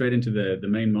 and you straight into the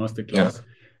main master Yeah. class,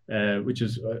 which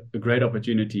is a great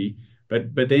opportunity.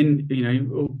 But then, you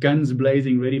know, all guns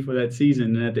blazing, ready for that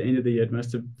season. And at the end of the year, it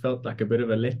must have felt like a bit of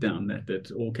a letdown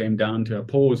that all came down to a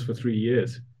pause for 3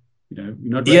 years. You know,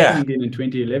 you're not racing Yeah, again in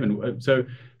 2011. So,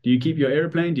 do you keep your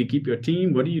airplane? Do you keep your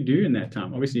team? What do you do in that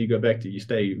time? Obviously, you go back to you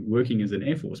stay working as an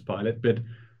Air Force pilot, but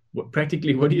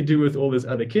practically, what do you do with all this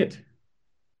other kit?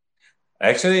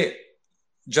 actually,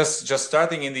 just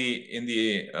starting in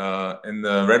the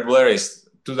Red Bull Air Race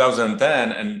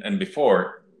 2010 and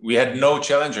before, we had no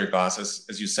challenger classes,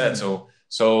 as you said.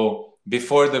 So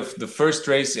before the first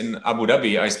race in Abu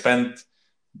Dhabi, I spent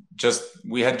just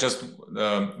we had just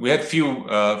we had few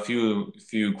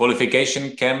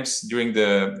qualification camps during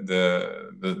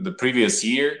the previous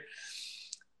year.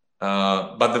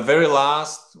 But the very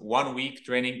last 1 week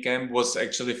training camp was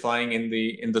actually flying in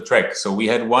the track. So we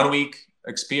had 1 week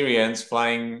experience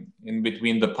flying in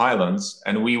between the pylons,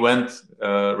 and we went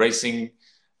racing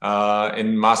in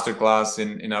masterclass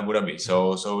in Abu Dhabi.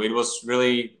 So it was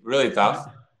really tough.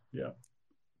 Yeah.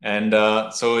 And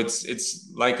so it's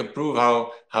like a proof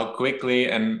how quickly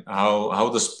and how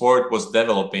the sport was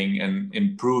developing and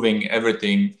improving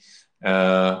everything,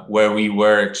 where we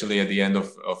were actually at the end of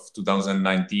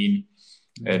 2019.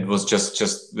 It was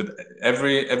just with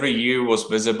every year was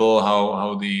visible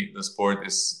how the sport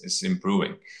is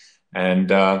improving,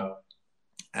 and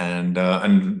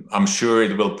I'm sure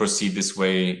it will proceed this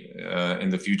way in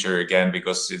the future again,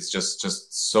 because it's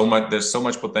just so much. There's so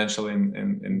much potential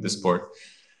in the sport.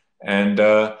 And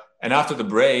after the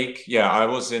break, yeah, I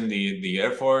was in the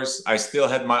Air Force. I still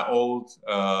had my old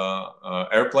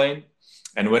airplane,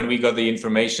 and when we got the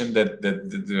information that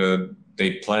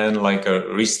they planned like a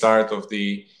restart of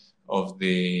the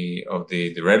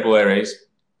Red Bull Air Race,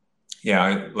 yeah,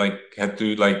 I like had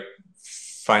to like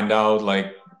find out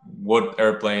like what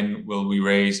airplane will we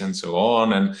race and so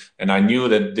on, and I knew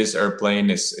that this airplane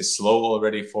is slow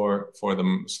already for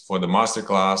the master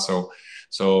class.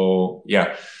 So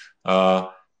yeah.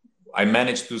 I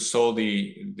managed to sell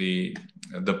the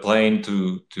plane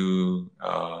to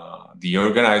the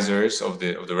organizers of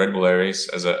the Red Bull Air Race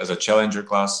as a challenger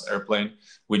class airplane,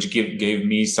 which gave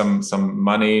me some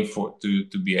money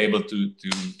to be able to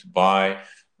buy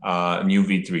a new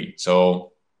V3.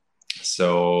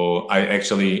 So I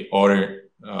actually ordered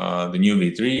the new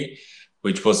V3,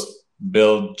 which was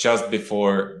built just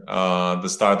before the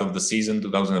start of the season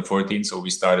 2014. So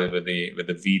we started with the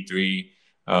V3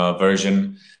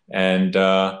 version, and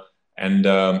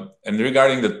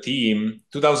regarding the team,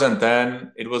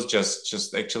 2010, it was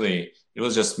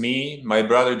just me, my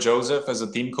brother Joseph as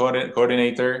a team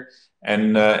coordinator,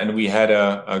 and we had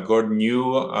a Gordon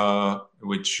New,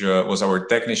 which was our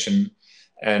technician,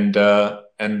 and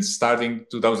starting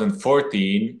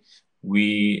 2014,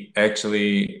 we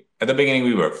actually at the beginning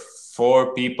we were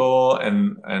 4 people,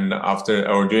 and after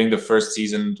or during the first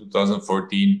season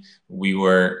 2014 we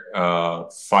were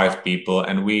 5 people,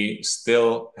 and we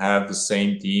still have the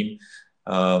same team.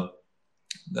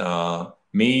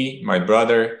 Me, my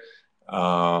brother,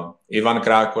 Ivan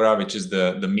Krakora, which is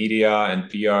the media and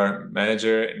PR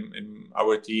manager in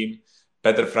our team,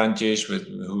 Petr Františ,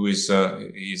 who is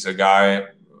he's a guy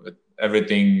with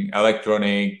everything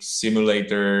electronic,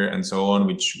 simulator, and so on,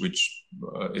 which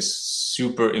is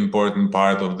super important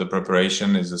part of the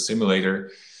preparation is a simulator.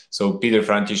 So Peter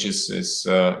Františ is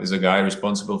a guy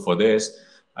responsible for this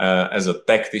as a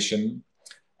tactician,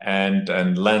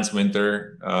 and Lance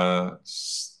Winter.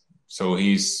 So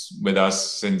he's with us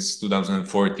since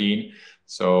 2014.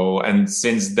 So, and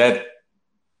since that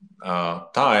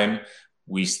time,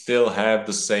 we still have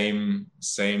the same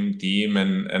team,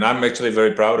 and I'm actually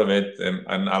very proud of it,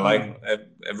 and I like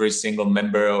every single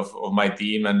member of my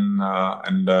team, and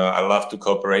I love to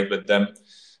cooperate with them.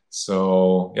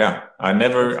 So yeah, I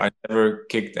never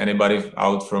kicked anybody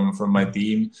out from my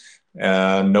team.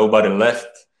 Nobody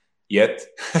left yet.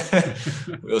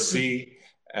 We'll see.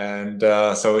 And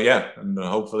so yeah, and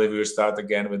hopefully we'll start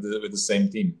again with the same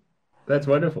team. That's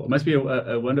wonderful. It must be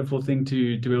a wonderful thing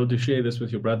to be able to share this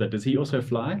with your brother. Does he also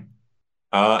fly?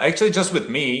 Actually, just with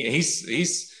me. He's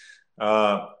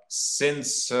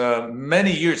since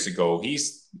many years ago.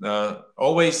 He's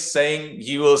always saying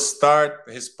he will start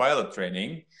his pilot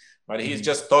training, but he's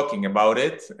just talking about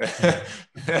it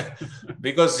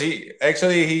because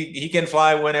he can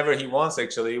fly whenever he wants.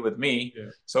 Actually, with me,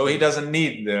 so he doesn't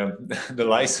need the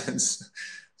license.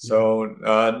 So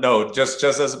no, just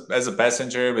as a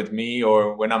passenger with me,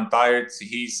 or when I'm tired,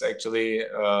 he's actually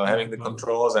having the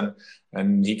controls,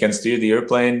 and he can steer the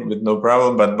airplane with no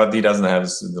problem. But he doesn't have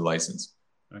the license.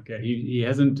 Okay, he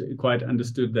hasn't quite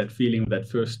understood that feeling of that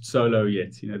first solo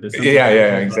yet. You know, there's something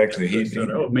Yeah, exactly.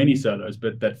 many solos,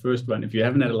 but that first one, if you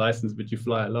haven't had a license but you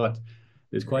fly a lot,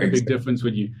 there's quite a big difference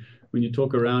when you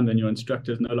talk around and your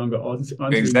instructor's no longer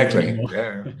answering exactly. anymore.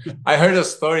 Yeah, I heard a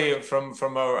story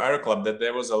from our aero club that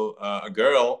there was a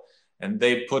girl, and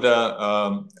they put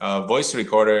a voice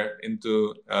recorder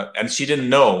into, and she didn't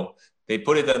know. They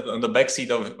put it on the back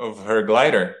seat of her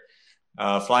glider,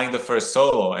 flying the first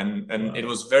solo, and wow. It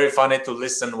was very funny to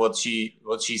listen what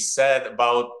she said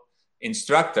about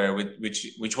instructor,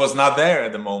 which was not there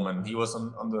at the moment. He was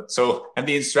on the, so, and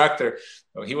the instructor,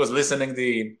 he was listening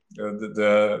the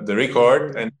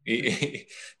record, and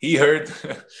he heard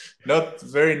not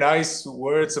very nice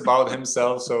words about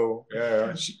himself. So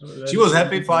yeah, she was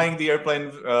happy flying the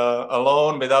airplane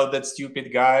alone without that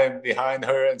stupid guy behind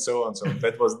her, and so on. So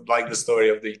that was like the story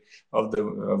of the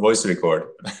voice record.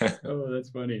 Oh,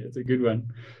 that's funny. That's a good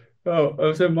one.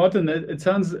 Oh, so Martin, it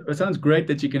sounds great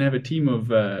that you can have a team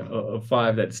of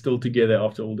five that's still together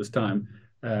after all this time.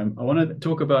 I want to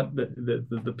talk about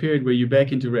the period where you're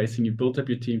back into racing. You've built up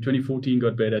your team. 2014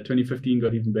 got better. 2015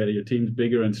 got even better. Your team's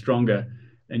bigger and stronger,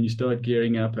 and you start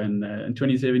gearing up. And in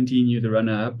 2017, you're the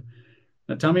runner-up.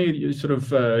 Now, tell me your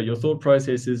thought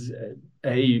process is,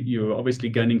 you're obviously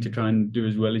gunning to try and do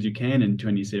as well as you can in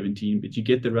 2017, but you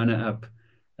get the runner-up.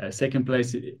 Second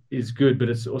place is good, but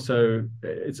it's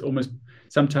almost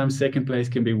sometimes second place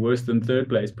can be worse than third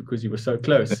place because you were so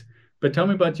close. But tell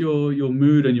me about your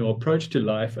mood and your approach to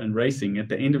life and racing at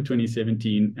the end of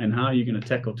 2017, and how you're going to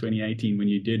tackle 2018 when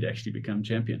you did actually become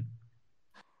champion.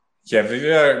 Yeah,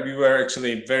 we were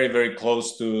actually very, very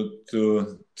close to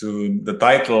the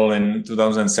title in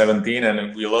 2017,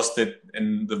 and we lost it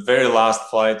in the very last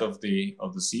flight of the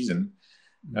season,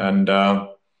 and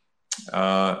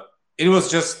it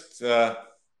was just I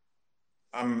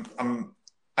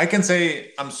can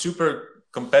say I'm super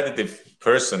competitive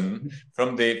person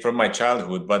from my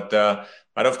childhood, but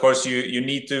of course you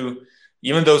need to,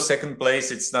 even though second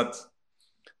place, it's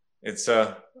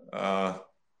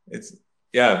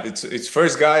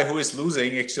first guy who is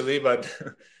losing actually, but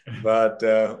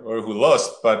or who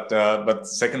lost, but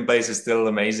second place is still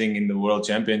amazing in the world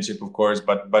championship, of course.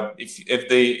 But if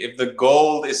the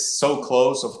goal is so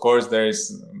close, of course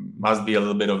must be a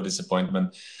little bit of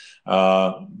disappointment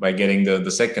by getting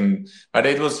the second. But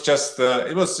it was just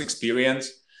it was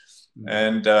experience,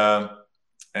 and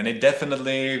it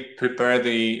definitely prepared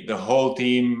the whole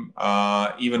team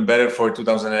even better for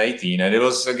 2018. And it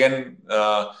was again.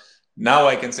 Now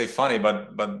I can say funny,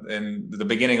 but in the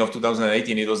beginning of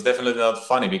 2018, it was definitely not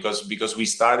funny because we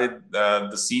started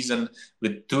the season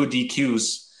with 2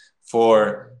 DQs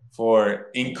for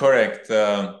incorrect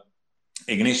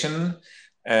ignition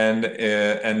and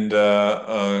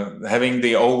having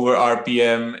the over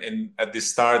RPM at the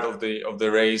start of the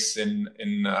race in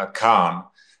Cannes,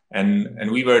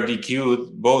 and we were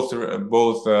DQ'd both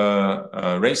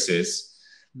races,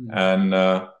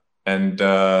 and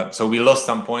so we lost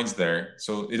some points there.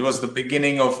 So it was the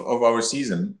beginning of our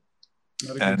season,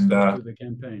 and the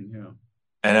campaign, yeah.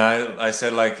 And I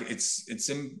said, like, it's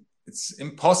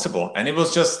impossible, and it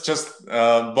was just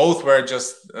both were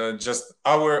just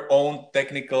our own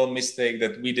technical mistake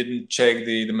that we didn't check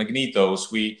the magnetos.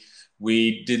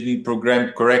 We didn't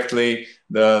program correctly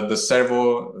the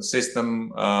servo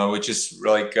system, which is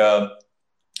like.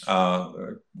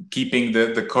 Keeping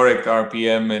the correct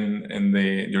RPM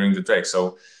during the track.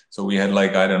 So we had,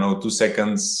 like, I don't know, 2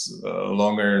 seconds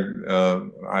longer,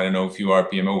 I don't know, a few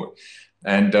RPM over,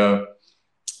 and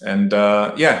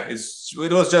yeah,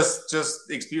 it was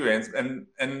just experience, and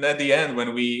at the end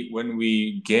when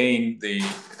we gained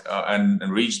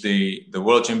and reached the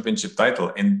world championship title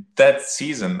in that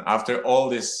season, after all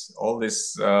this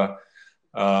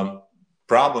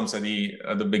problems at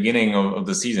the beginning of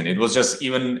the season, it was just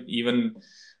even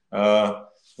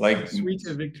like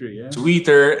sweeter victory, yeah?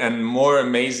 Sweeter and more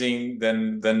amazing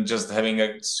than just having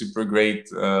a super great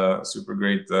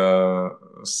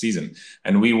season.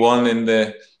 And we won in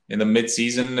the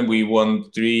mid-season. We won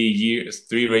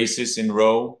 3 races in a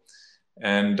row,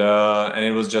 and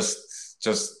it was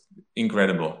just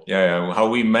incredible. Yeah, how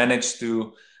we managed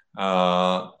to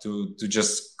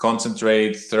just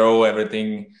concentrate, throw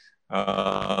everything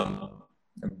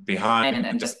behind,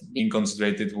 and just being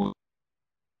concentrated with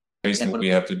what we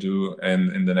have to do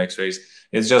in the next race.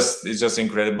 It's just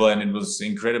incredible, and it was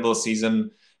incredible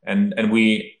season, and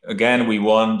we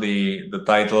won the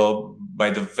title by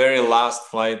the very last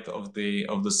flight of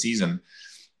the season.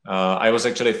 I was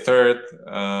actually third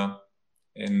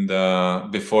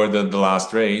before the last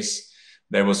race.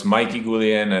 There was Mikey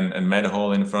Goulian and Matt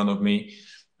Hall in front of me.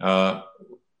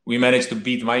 We managed to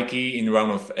beat Mikey in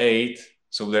round of 8,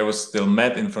 so there was still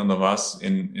Matt in front of us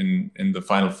in the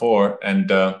final 4, and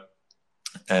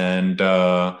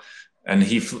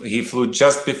he flew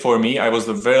just before me. I was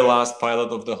the very last pilot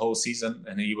of the whole season,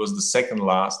 and he was the second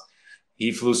last. He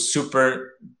flew super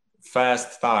fast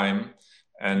time,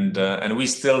 and we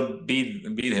still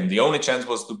beat him. The only chance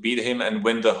was to beat him and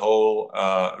win the whole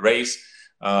race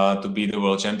to be the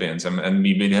world champions, and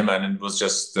we beat him, and it was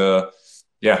just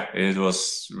it was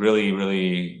really, really,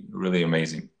 really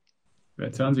amazing.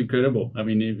 That sounds incredible. I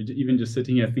mean, even just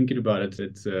sitting here thinking about it,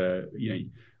 it's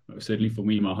certainly for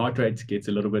me, my heart rate gets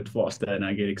a little bit faster, and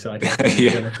I get excited.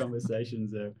 Yeah, conversations.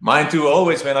 Mine too.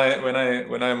 Always when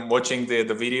I'm watching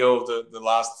the video of the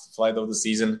last flight of the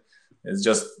season, it's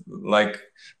just like,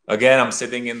 again, I'm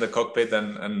sitting in the cockpit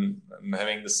and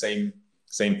having the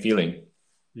same feeling.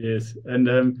 Yes, and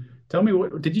tell me,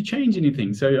 what did you change anything?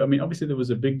 So, I mean, obviously there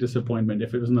was a big disappointment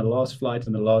if it was in the last flight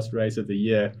and the last race of the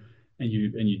year, and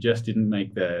you just didn't make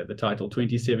the title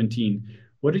 2017.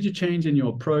 What did you change in your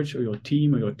approach or your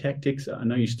team or your tactics? I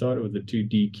know you started with the 2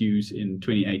 DQs in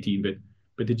 2018,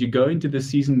 but did you go into the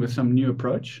season with some new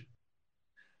approach?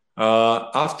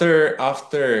 After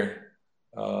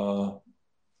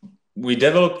we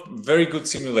developed very good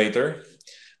simulator.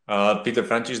 Peter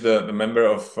Francis, the member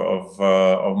of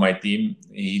my team,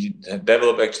 he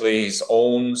developed actually his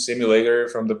own simulator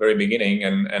from the very beginning,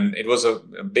 and it was a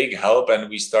big help. And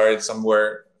we started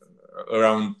somewhere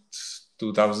around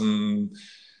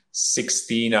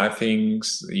 2016, I think,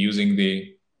 using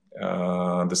the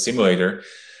simulator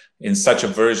in such a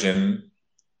version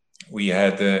we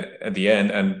had at the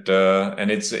end, and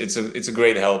it's a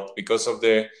great help because of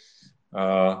the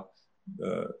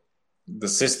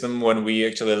system. When we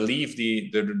actually leave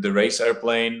the race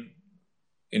airplane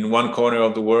in one corner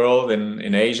of the world,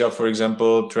 in Asia, for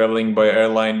example, traveling by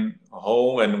airline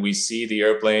home, and we see the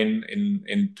airplane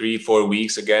in 3-4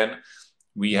 weeks again,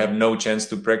 we have no chance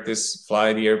to practice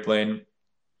fly the airplane.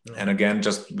 And again,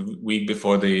 just a week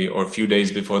before or a few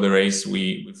days before the race,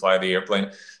 we fly the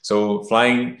airplane. So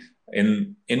flying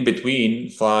in between,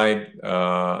 fly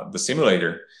the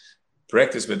simulator,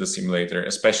 practice with the simulator,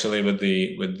 especially with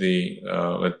the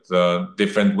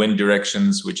different wind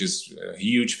directions, which is a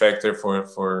huge factor for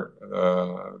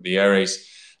the air race,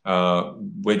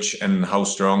 which and how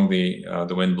strong the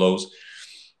wind blows.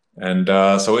 And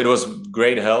so it was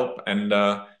great help, and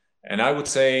I would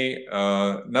say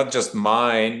not just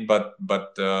mine, but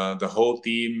the whole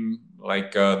team,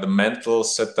 like the mental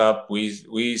setup.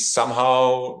 We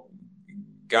somehow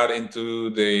got into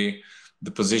the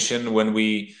position when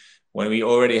we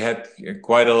already had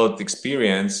quite a lot of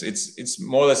experience. It's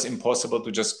more or less impossible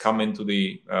to just come into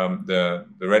the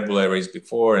Red Bull Air Race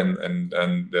before and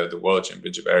the World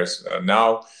Championship Airs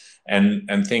now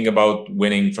and think about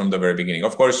winning from the very beginning.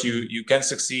 Of course, you can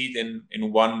succeed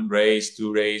in one race,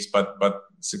 2 races, but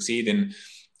succeed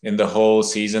in the whole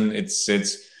season, it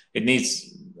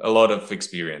needs a lot of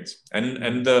experience.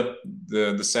 And the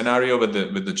scenario with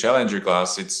the Challenger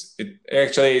class,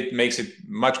 it makes it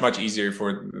much easier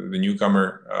for the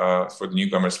newcomers, for the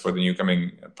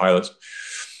newcoming pilots.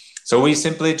 So we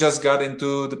simply just got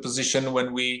into the position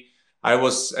when I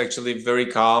was actually very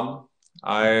calm.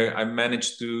 I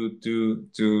managed to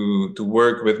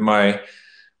work with my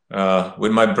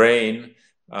brain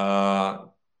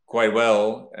quite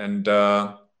well,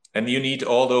 and you need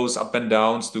all those up and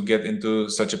downs to get into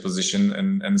such a position.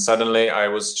 And suddenly I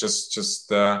was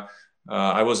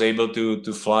I was able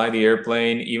to fly the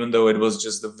airplane, even though it was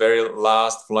just the very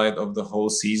last flight of the whole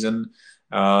season,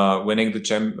 winning the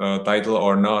title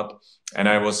or not. And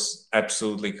I was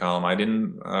absolutely calm. I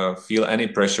didn't feel any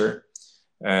pressure.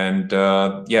 And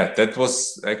that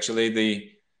was actually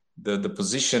the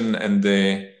position and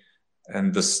the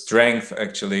strength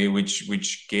actually,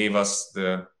 which gave us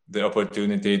the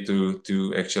opportunity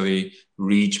to actually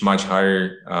reach much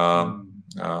higher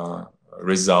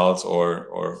results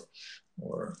or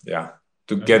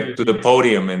get to the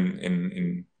podium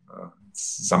in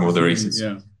some of the races.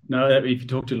 Yeah. Now, if you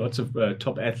talk to lots of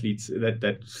top athletes,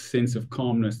 that sense of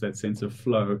calmness, that sense of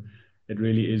flow, it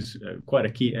really is quite a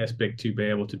key aspect to be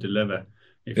able to deliver.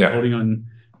 If you're holding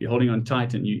on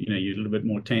tight and you're a little bit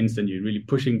more tense and you're really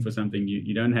pushing for something,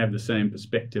 you don't have the same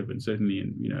perspective, and certainly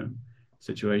in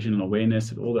situational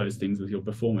awareness and all those things with your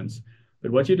performance.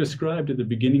 But what you described at the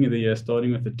beginning of the year,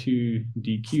 starting with the 2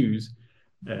 DQs,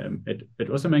 It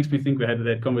also makes me think we had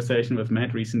that conversation with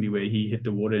Matt recently where he hit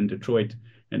the water in Detroit,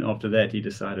 and after that he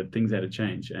decided things had to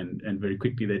change, and very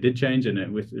quickly they did change,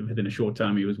 and within a short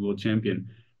time he was world champion.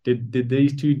 Did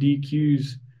these two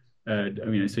DQs? I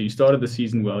mean, so you started the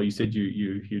season well. You said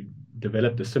you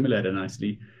developed a simulator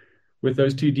nicely. With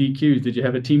those two DQs, did you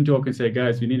have a team talk and say,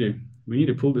 guys, we need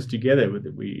to pull this together?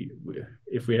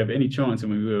 If we have any chance,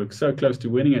 and we were so close to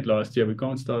winning it last year, we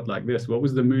can't start like this. What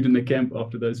was the mood in the camp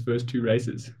after those first two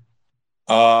races?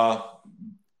 Yeah,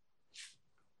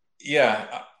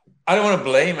 I don't want to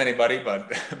blame anybody, but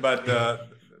the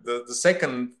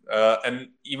second and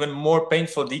even more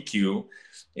painful DQ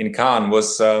in Cannes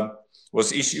was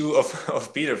issue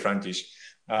of Peter Frantisch,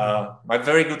 my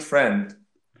very good friend,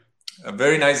 a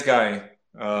very nice guy,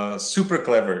 super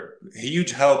clever,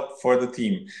 huge help for the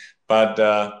team, but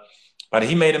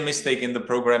he made a mistake in the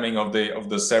programming of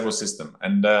the servo system,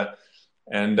 and the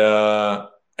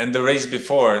race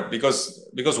before, because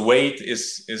weight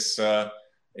is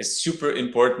super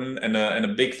important and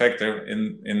a big factor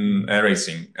in air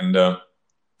racing, and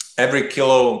every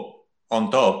kilo on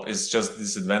top is just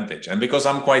disadvantage. And because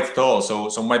I'm quite tall, so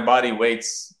my body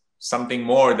weighs something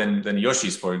more than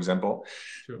Yoshi's, for example.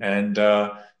 Sure. And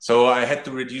so I had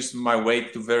to reduce my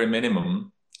weight to very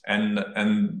minimum. And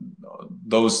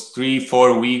those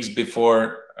 3-4 weeks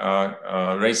before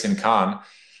race in Cannes,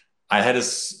 I had a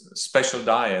special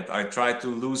diet. I tried to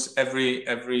lose every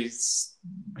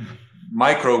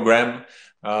microgram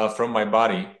from my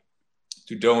body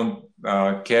to don't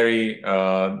carry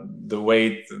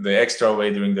the extra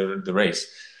weight during the race.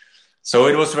 So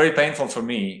it was very painful for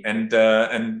me. And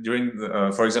during,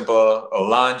 for example, a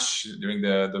lunch during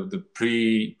the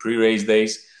pre-race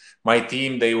days, my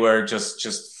team, they were just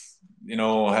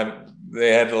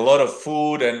they had a lot of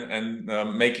food and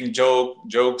making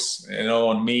jokes,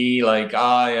 on me, like,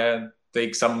 yeah,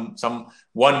 take some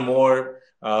one more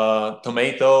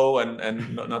tomato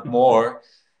and not more,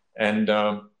 and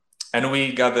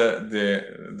we got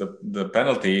the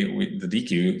penalty with the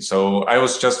DQ. So I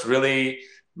was just really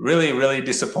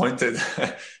disappointed.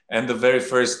 And the very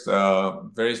first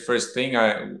thing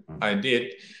I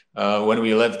did when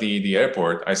we left the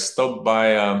airport, I stopped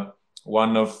by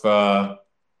one of the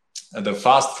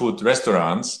fast food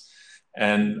restaurants,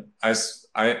 and I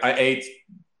ate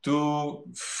 2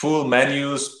 full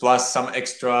menus plus some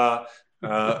extras,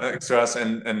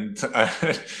 and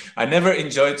I never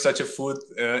enjoyed such a food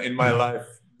in my life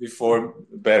before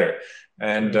better.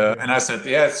 And I said,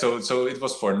 yeah, so it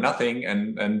was for nothing,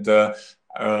 and now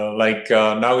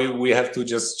we have to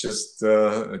just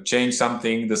change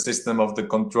something, the system of the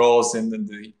controls in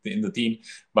the team.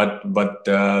 But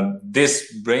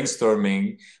this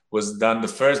brainstorming was done. The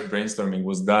first brainstorming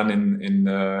was done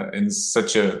in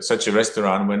such a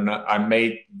restaurant when I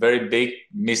made very big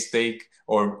mistake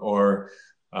or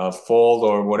fault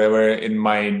or whatever in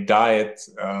my diet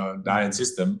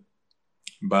system.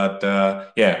 But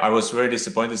I was very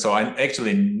disappointed. So I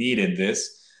actually needed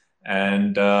this.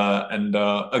 And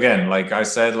again, like I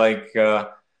said,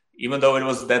 even though it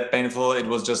was that painful, it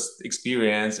was just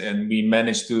experience, and we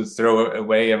managed to throw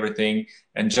away everything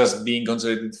and just being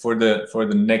concentrated for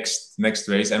the next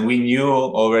race. And we knew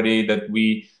already that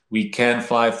we can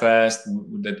fly fast,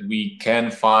 that we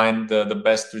can find the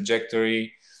best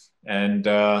trajectory, and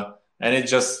it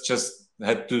just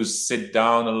had to sit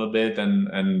down a little bit,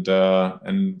 and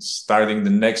starting the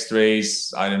next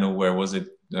race, I don't know, where was it?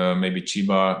 Maybe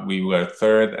Chiba, we were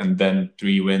third, and then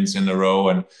 3 wins in a row,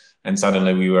 and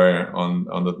suddenly we were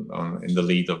in the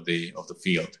lead of the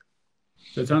field.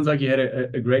 So it sounds like you had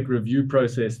a great review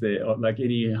process there. Like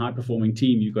any high performing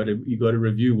team, you got to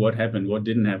review what happened, what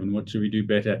didn't happen, what should we do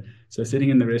better. So sitting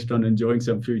in the restaurant enjoying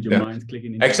some food, your mind's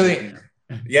clicking in. Actually,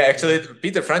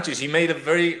 Peter Frantisch, he made a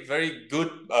very, very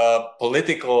good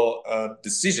political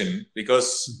decision,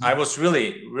 because I was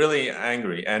really, really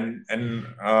angry, and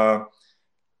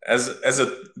as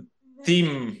a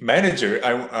team manager,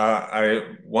 I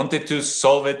wanted to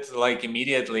solve it like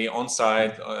immediately on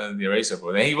site the race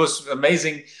airport. And he was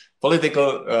amazing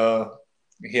political.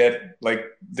 He had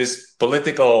like this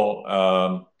political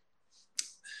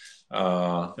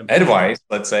advice,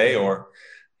 let's say, or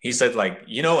he said, like,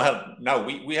 now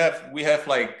we have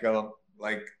like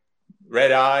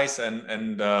red eyes,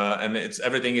 and it's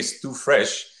everything is too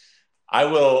fresh. I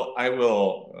will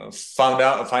find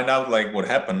out like what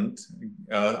happened.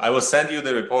 I will send you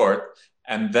the report,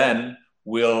 and then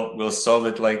we'll solve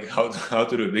it, like how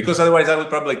to do it, because otherwise I would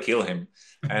probably kill him.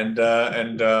 And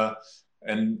I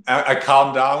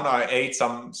calmed down. I ate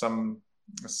some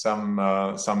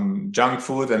junk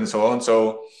food and so on.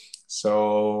 So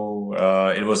So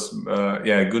it was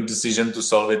a good decision to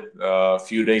solve it a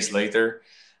few days later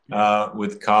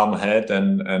with calm head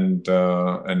and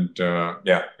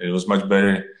yeah, it was much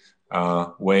better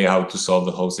way how to solve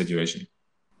the whole situation.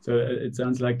 So it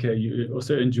sounds like you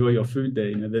also enjoy your food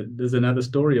there. There's another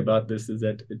story about this is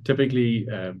that typically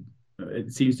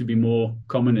it seems to be more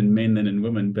common in men than in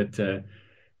women. But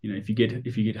if you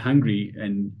get hungry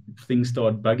and things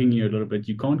start bugging you a little bit,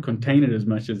 you can't contain it as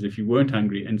much as if you weren't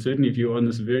hungry. And certainly if you're on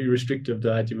this very restrictive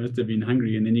diet, you must have been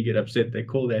hungry, and then you get upset. They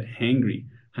call that hangry,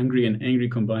 hungry and angry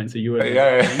combined. So you were in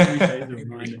Yeah, an angry phase of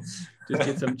mind. Just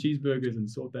get some cheeseburgers and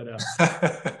sort that out.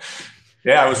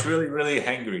 yeah, I was really, really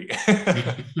hungry.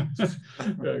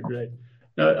 Oh, great.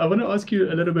 Now, I want to ask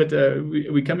you a little bit.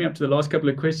 We're coming up to the last couple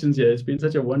of questions here. It's been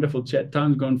such a wonderful chat.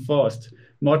 Time's gone fast.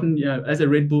 Martin, as a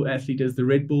Red Bull athlete, as the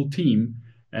Red Bull team,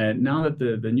 now that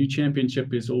the new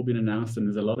championship has all been announced and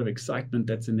there's a lot of excitement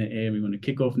that's in the air, we want to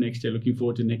kick off next year. Looking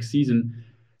forward to next season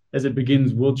as it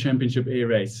begins World Championship Air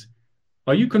Race.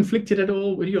 Are you conflicted at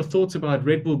all? What are your thoughts about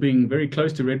Red Bull being very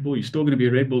close to Red Bull? You're still going to be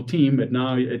a Red Bull team, but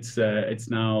now it's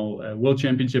now World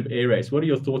Championship Air Race. What are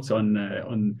your thoughts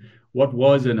on what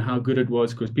was and how good it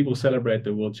was? Because people celebrate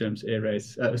the World Champs Air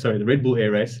Race, the Red Bull Air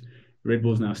Race. Red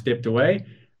Bull's now stepped away.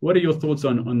 What are your thoughts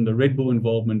on the Red Bull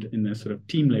involvement in the sort of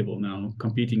team level now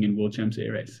competing in World Champs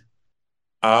Air Race?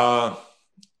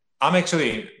 I'm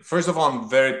actually, first of all, I'm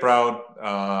very proud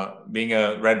being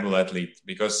a Red Bull athlete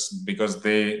because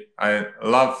I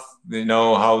love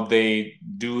how they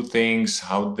do things,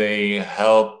 how they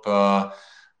help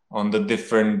on the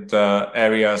different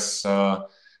areas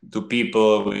to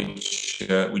people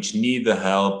which need the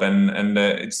help, and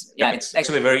it's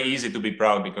actually very easy to be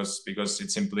proud because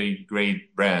it's simply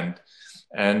great brand.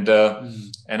 And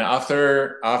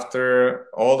after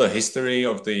all the history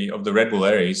of the Red Bull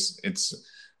Air Race,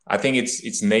 I think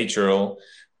it's natural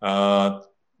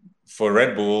for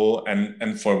Red Bull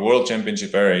and for World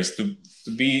Championship Air Race to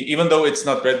be, even though it's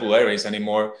not Red Bull Air Race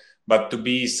anymore, but to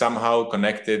be somehow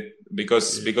connected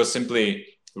because simply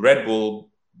Red Bull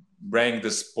bring the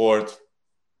sport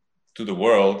to the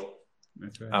world,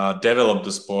 right. Developed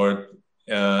the sport,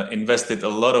 invested a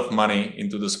lot of money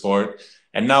into the sport,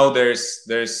 and now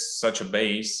there's such a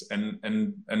base and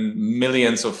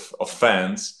millions of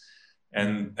fans.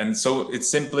 And so it's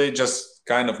simply just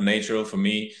kind of natural for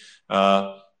me,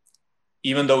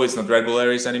 even though it's not Red Bull Air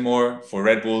Race anymore, for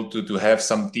Red Bull to have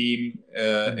some team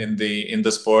in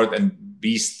the sport and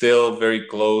be still very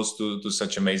close to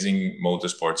such amazing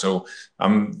motorsport. So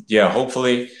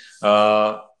hopefully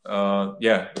I'll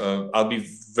be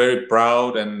very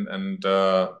proud and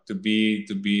to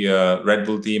be a Red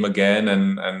Bull team again,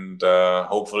 and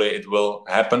hopefully it will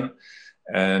happen,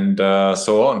 and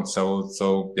so on.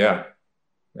 So yeah.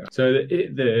 Yeah. So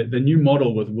the new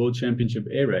model with World Championship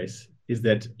Air Race is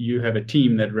that you have a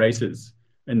team that races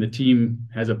and the team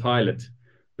has a pilot.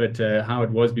 But how it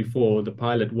was before, the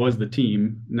pilot was the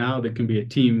team. Now there can be a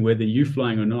team, whether you're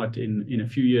flying or not. In a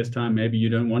few years' time, maybe you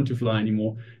don't want to fly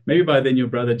anymore. Maybe by then your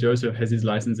brother Joseph has his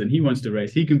license and he wants to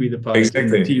race. He can be the pilot. Exactly.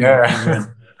 And the team. Yeah.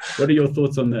 What are your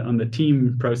thoughts on the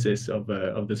team process of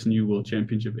this new World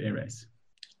Championship Air Race?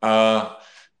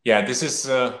 This is.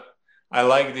 I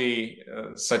like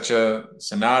such a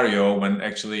scenario when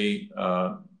actually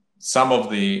some of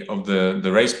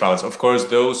the race pilots, of course,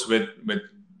 those with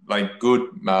like good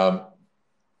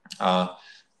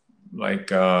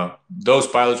those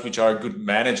pilots which are good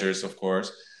managers, of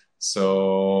course.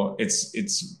 So it's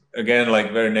again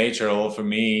like very natural for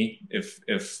me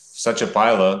if such a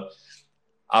pilot,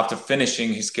 after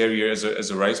finishing his career as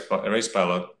a race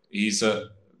pilot, he's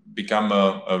become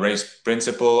a race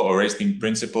principal or race team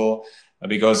principal,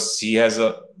 because he has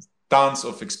tons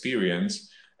of experience,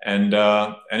 and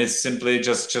it's simply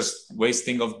just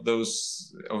wasting of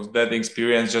that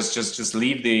experience. Just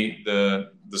leave the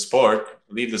sport,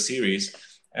 leave the series,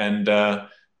 and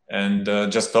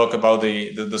just talk about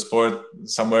the sport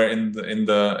somewhere in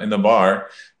the bar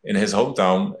in his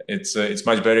hometown. It's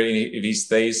much better if he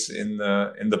stays in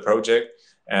the project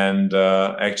and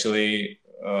actually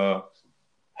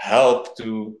help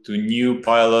to new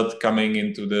pilot coming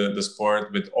into the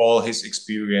sport with all his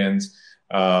experience,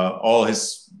 all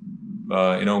his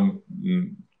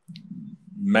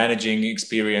managing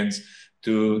experience,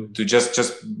 to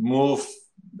just move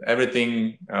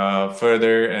everything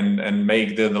further and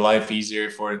make the life easier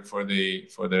for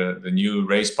the new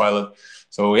race pilot.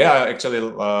 So yeah, I actually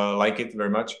like it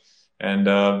very much. And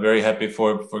very happy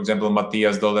for example,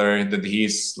 Matthias Doller, that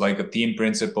he's like a team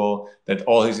principal, that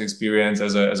all his experience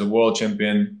as a world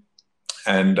champion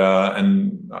and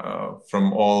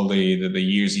from all the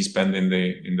years he spent in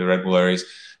the Red Bull Air Race,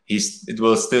 it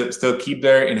will still keep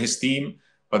there in his team,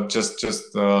 but just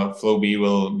Floby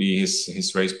will be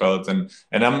his race pilot, and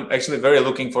I'm actually very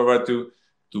looking forward to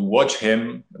watch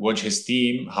his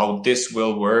team, how this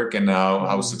will work and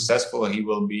how successful he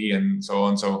will be and so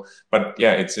on. So, but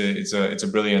yeah, it's a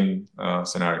brilliant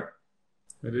scenario.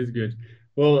 That is good.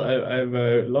 Well,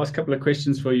 I've last couple of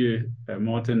questions for you,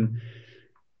 Martin.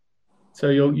 So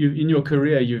you in your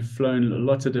career, you've flown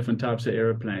lots of different types of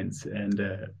airplanes, and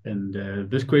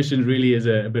this question really is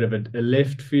a bit of a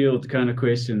left field kind of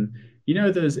question. You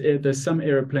know, there's some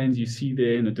airplanes you see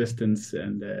there in the distance,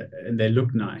 and they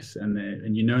look nice,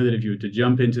 and you know that if you were to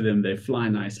jump into them, they fly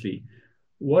nicely.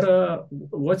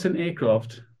 What's an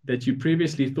aircraft that you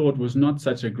previously thought was not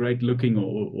such a great looking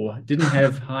or didn't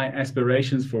have high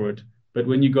aspirations for it, but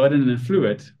when you got in and flew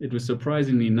it, it was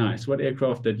surprisingly nice? What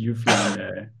aircraft that you've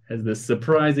flown has this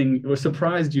surprised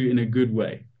you in a good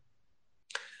way?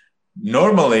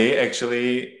 Normally,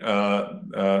 actually,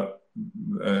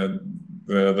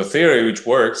 the theory which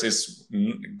works is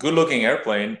good-looking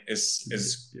airplane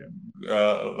is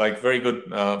like very good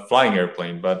flying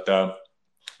airplane, but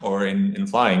or in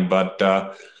flying, but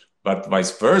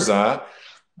vice versa.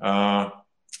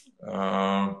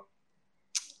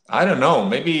 I don't know.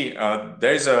 Maybe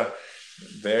there's a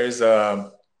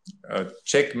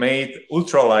Czech-made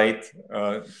ultralight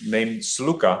named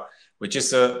Sluka, which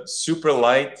is a super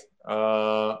light,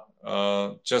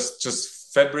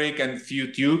 just fabric and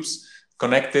few tubes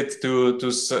connected to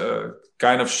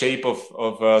kind of shape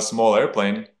of a small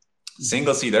airplane,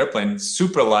 single seat airplane,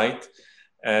 super light,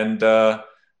 and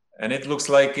it looks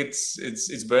like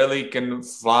it's barely can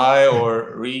fly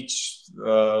or reach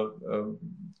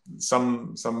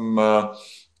some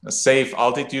safe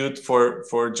altitude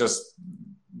for just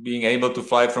being able to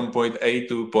fly from point A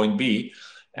to point B.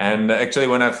 And actually,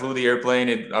 when I flew the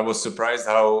airplane, I was surprised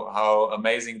how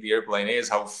amazing the airplane is,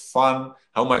 how fun,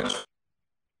 how much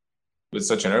with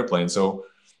such an airplane. So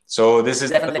this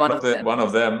is definitely one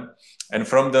of them. And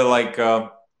from the like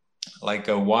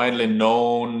a widely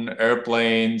known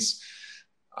airplanes,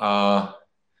 I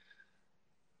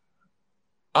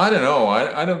don't know.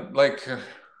 I don't like.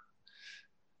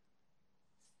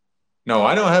 No,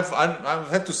 I don't have. I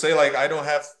have to say, like, I don't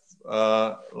have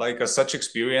like such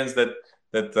experience that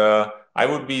I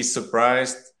would be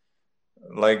surprised,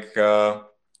 like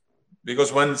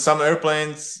because when some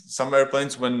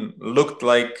airplanes when looked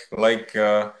like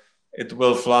it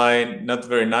will fly not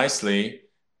very nicely.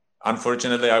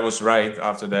 Unfortunately, I was right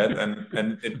after that,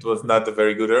 and it was not a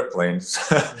very good airplane.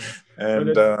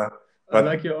 And I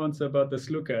like your answer about the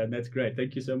Sluka, and that's great.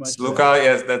 Thank you so much. Sluka,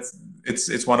 yes,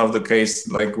 it's one of the case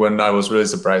like when I was really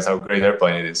surprised how great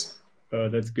airplane it is. Oh,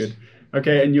 that's good.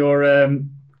 Okay, and you're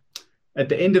at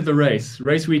the end of the race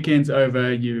weekend's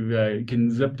over. You can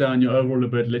zip down your overall a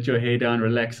bit, let your hair down,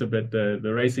 relax a bit.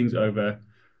 The racing's over.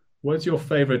 What's your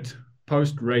favorite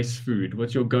post-race food?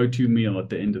 What's your go-to meal at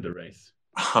the end of the race?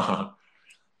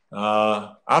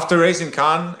 After racing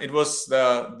Cannes, it was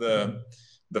the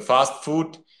fast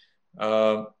food.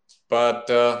 But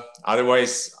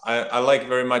otherwise, I like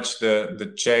very much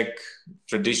the Czech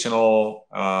traditional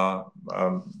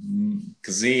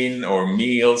cuisine or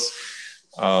meals.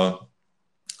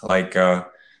 Like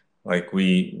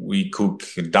we cook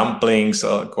dumplings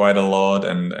quite a lot,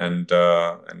 and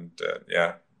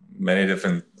yeah, many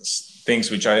different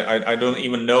things which I don't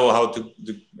even know how to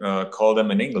call them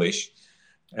in English.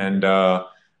 And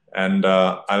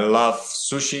I love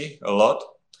sushi a lot.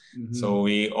 Mm-hmm. So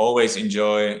we always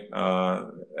enjoy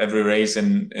every race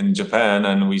in Japan,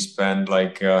 and we spend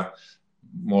like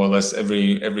more or less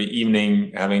every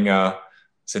evening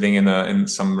sitting in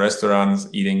some restaurants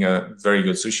eating a very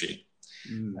good sushi.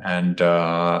 Mm. And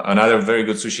another very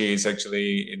good sushi is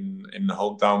actually in the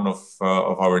hometown of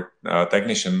our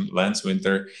technician Lance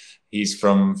Winter. He's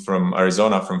from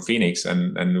Arizona, from Phoenix,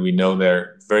 and we know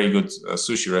they're very good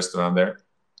sushi restaurant there.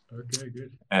 Okay,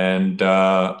 good. And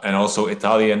also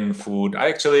Italian food.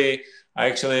 I'm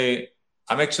actually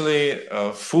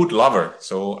a food lover,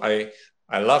 so I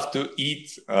love to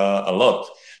eat a lot.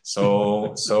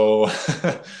 So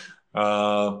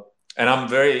and I'm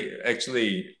very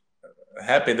actually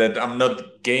happy that I'm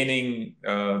not gaining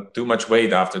too much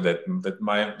weight after that. That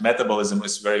my metabolism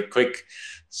is very quick,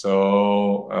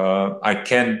 so I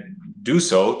can do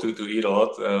so to eat a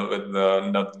lot with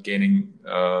not gaining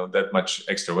that much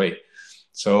extra weight.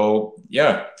 So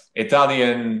yeah,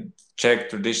 Italian, Czech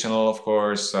traditional, of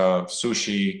course,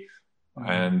 sushi,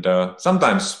 and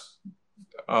sometimes,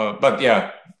 but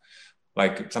yeah,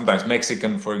 like sometimes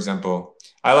Mexican, for example.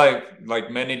 I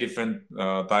like many different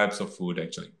types of food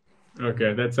actually.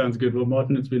 Okay, that sounds good. Well,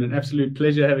 Martin, it's been an absolute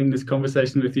pleasure having this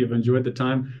conversation with you. I've enjoyed the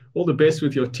time. All the best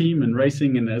with your team and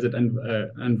racing, and as it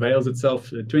unveils itself,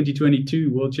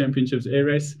 2022 World Championships Air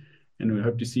Race, and we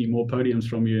hope to see more podiums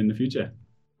from you in the future.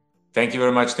 Thank you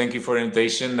very much. Thank you for the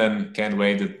invitation, and can't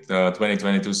wait the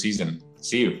 2022 season.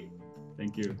 See you.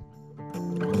 Thank you.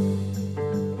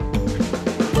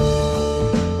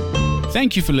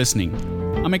 Thank you for listening.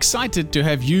 I'm excited to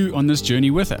have you on this journey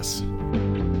with us.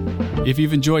 If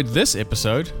you've enjoyed this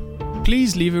episode,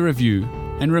 please leave a review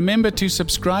and remember to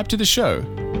subscribe to the show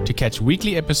to catch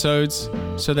weekly episodes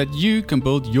so that you can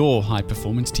build your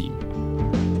high-performance team.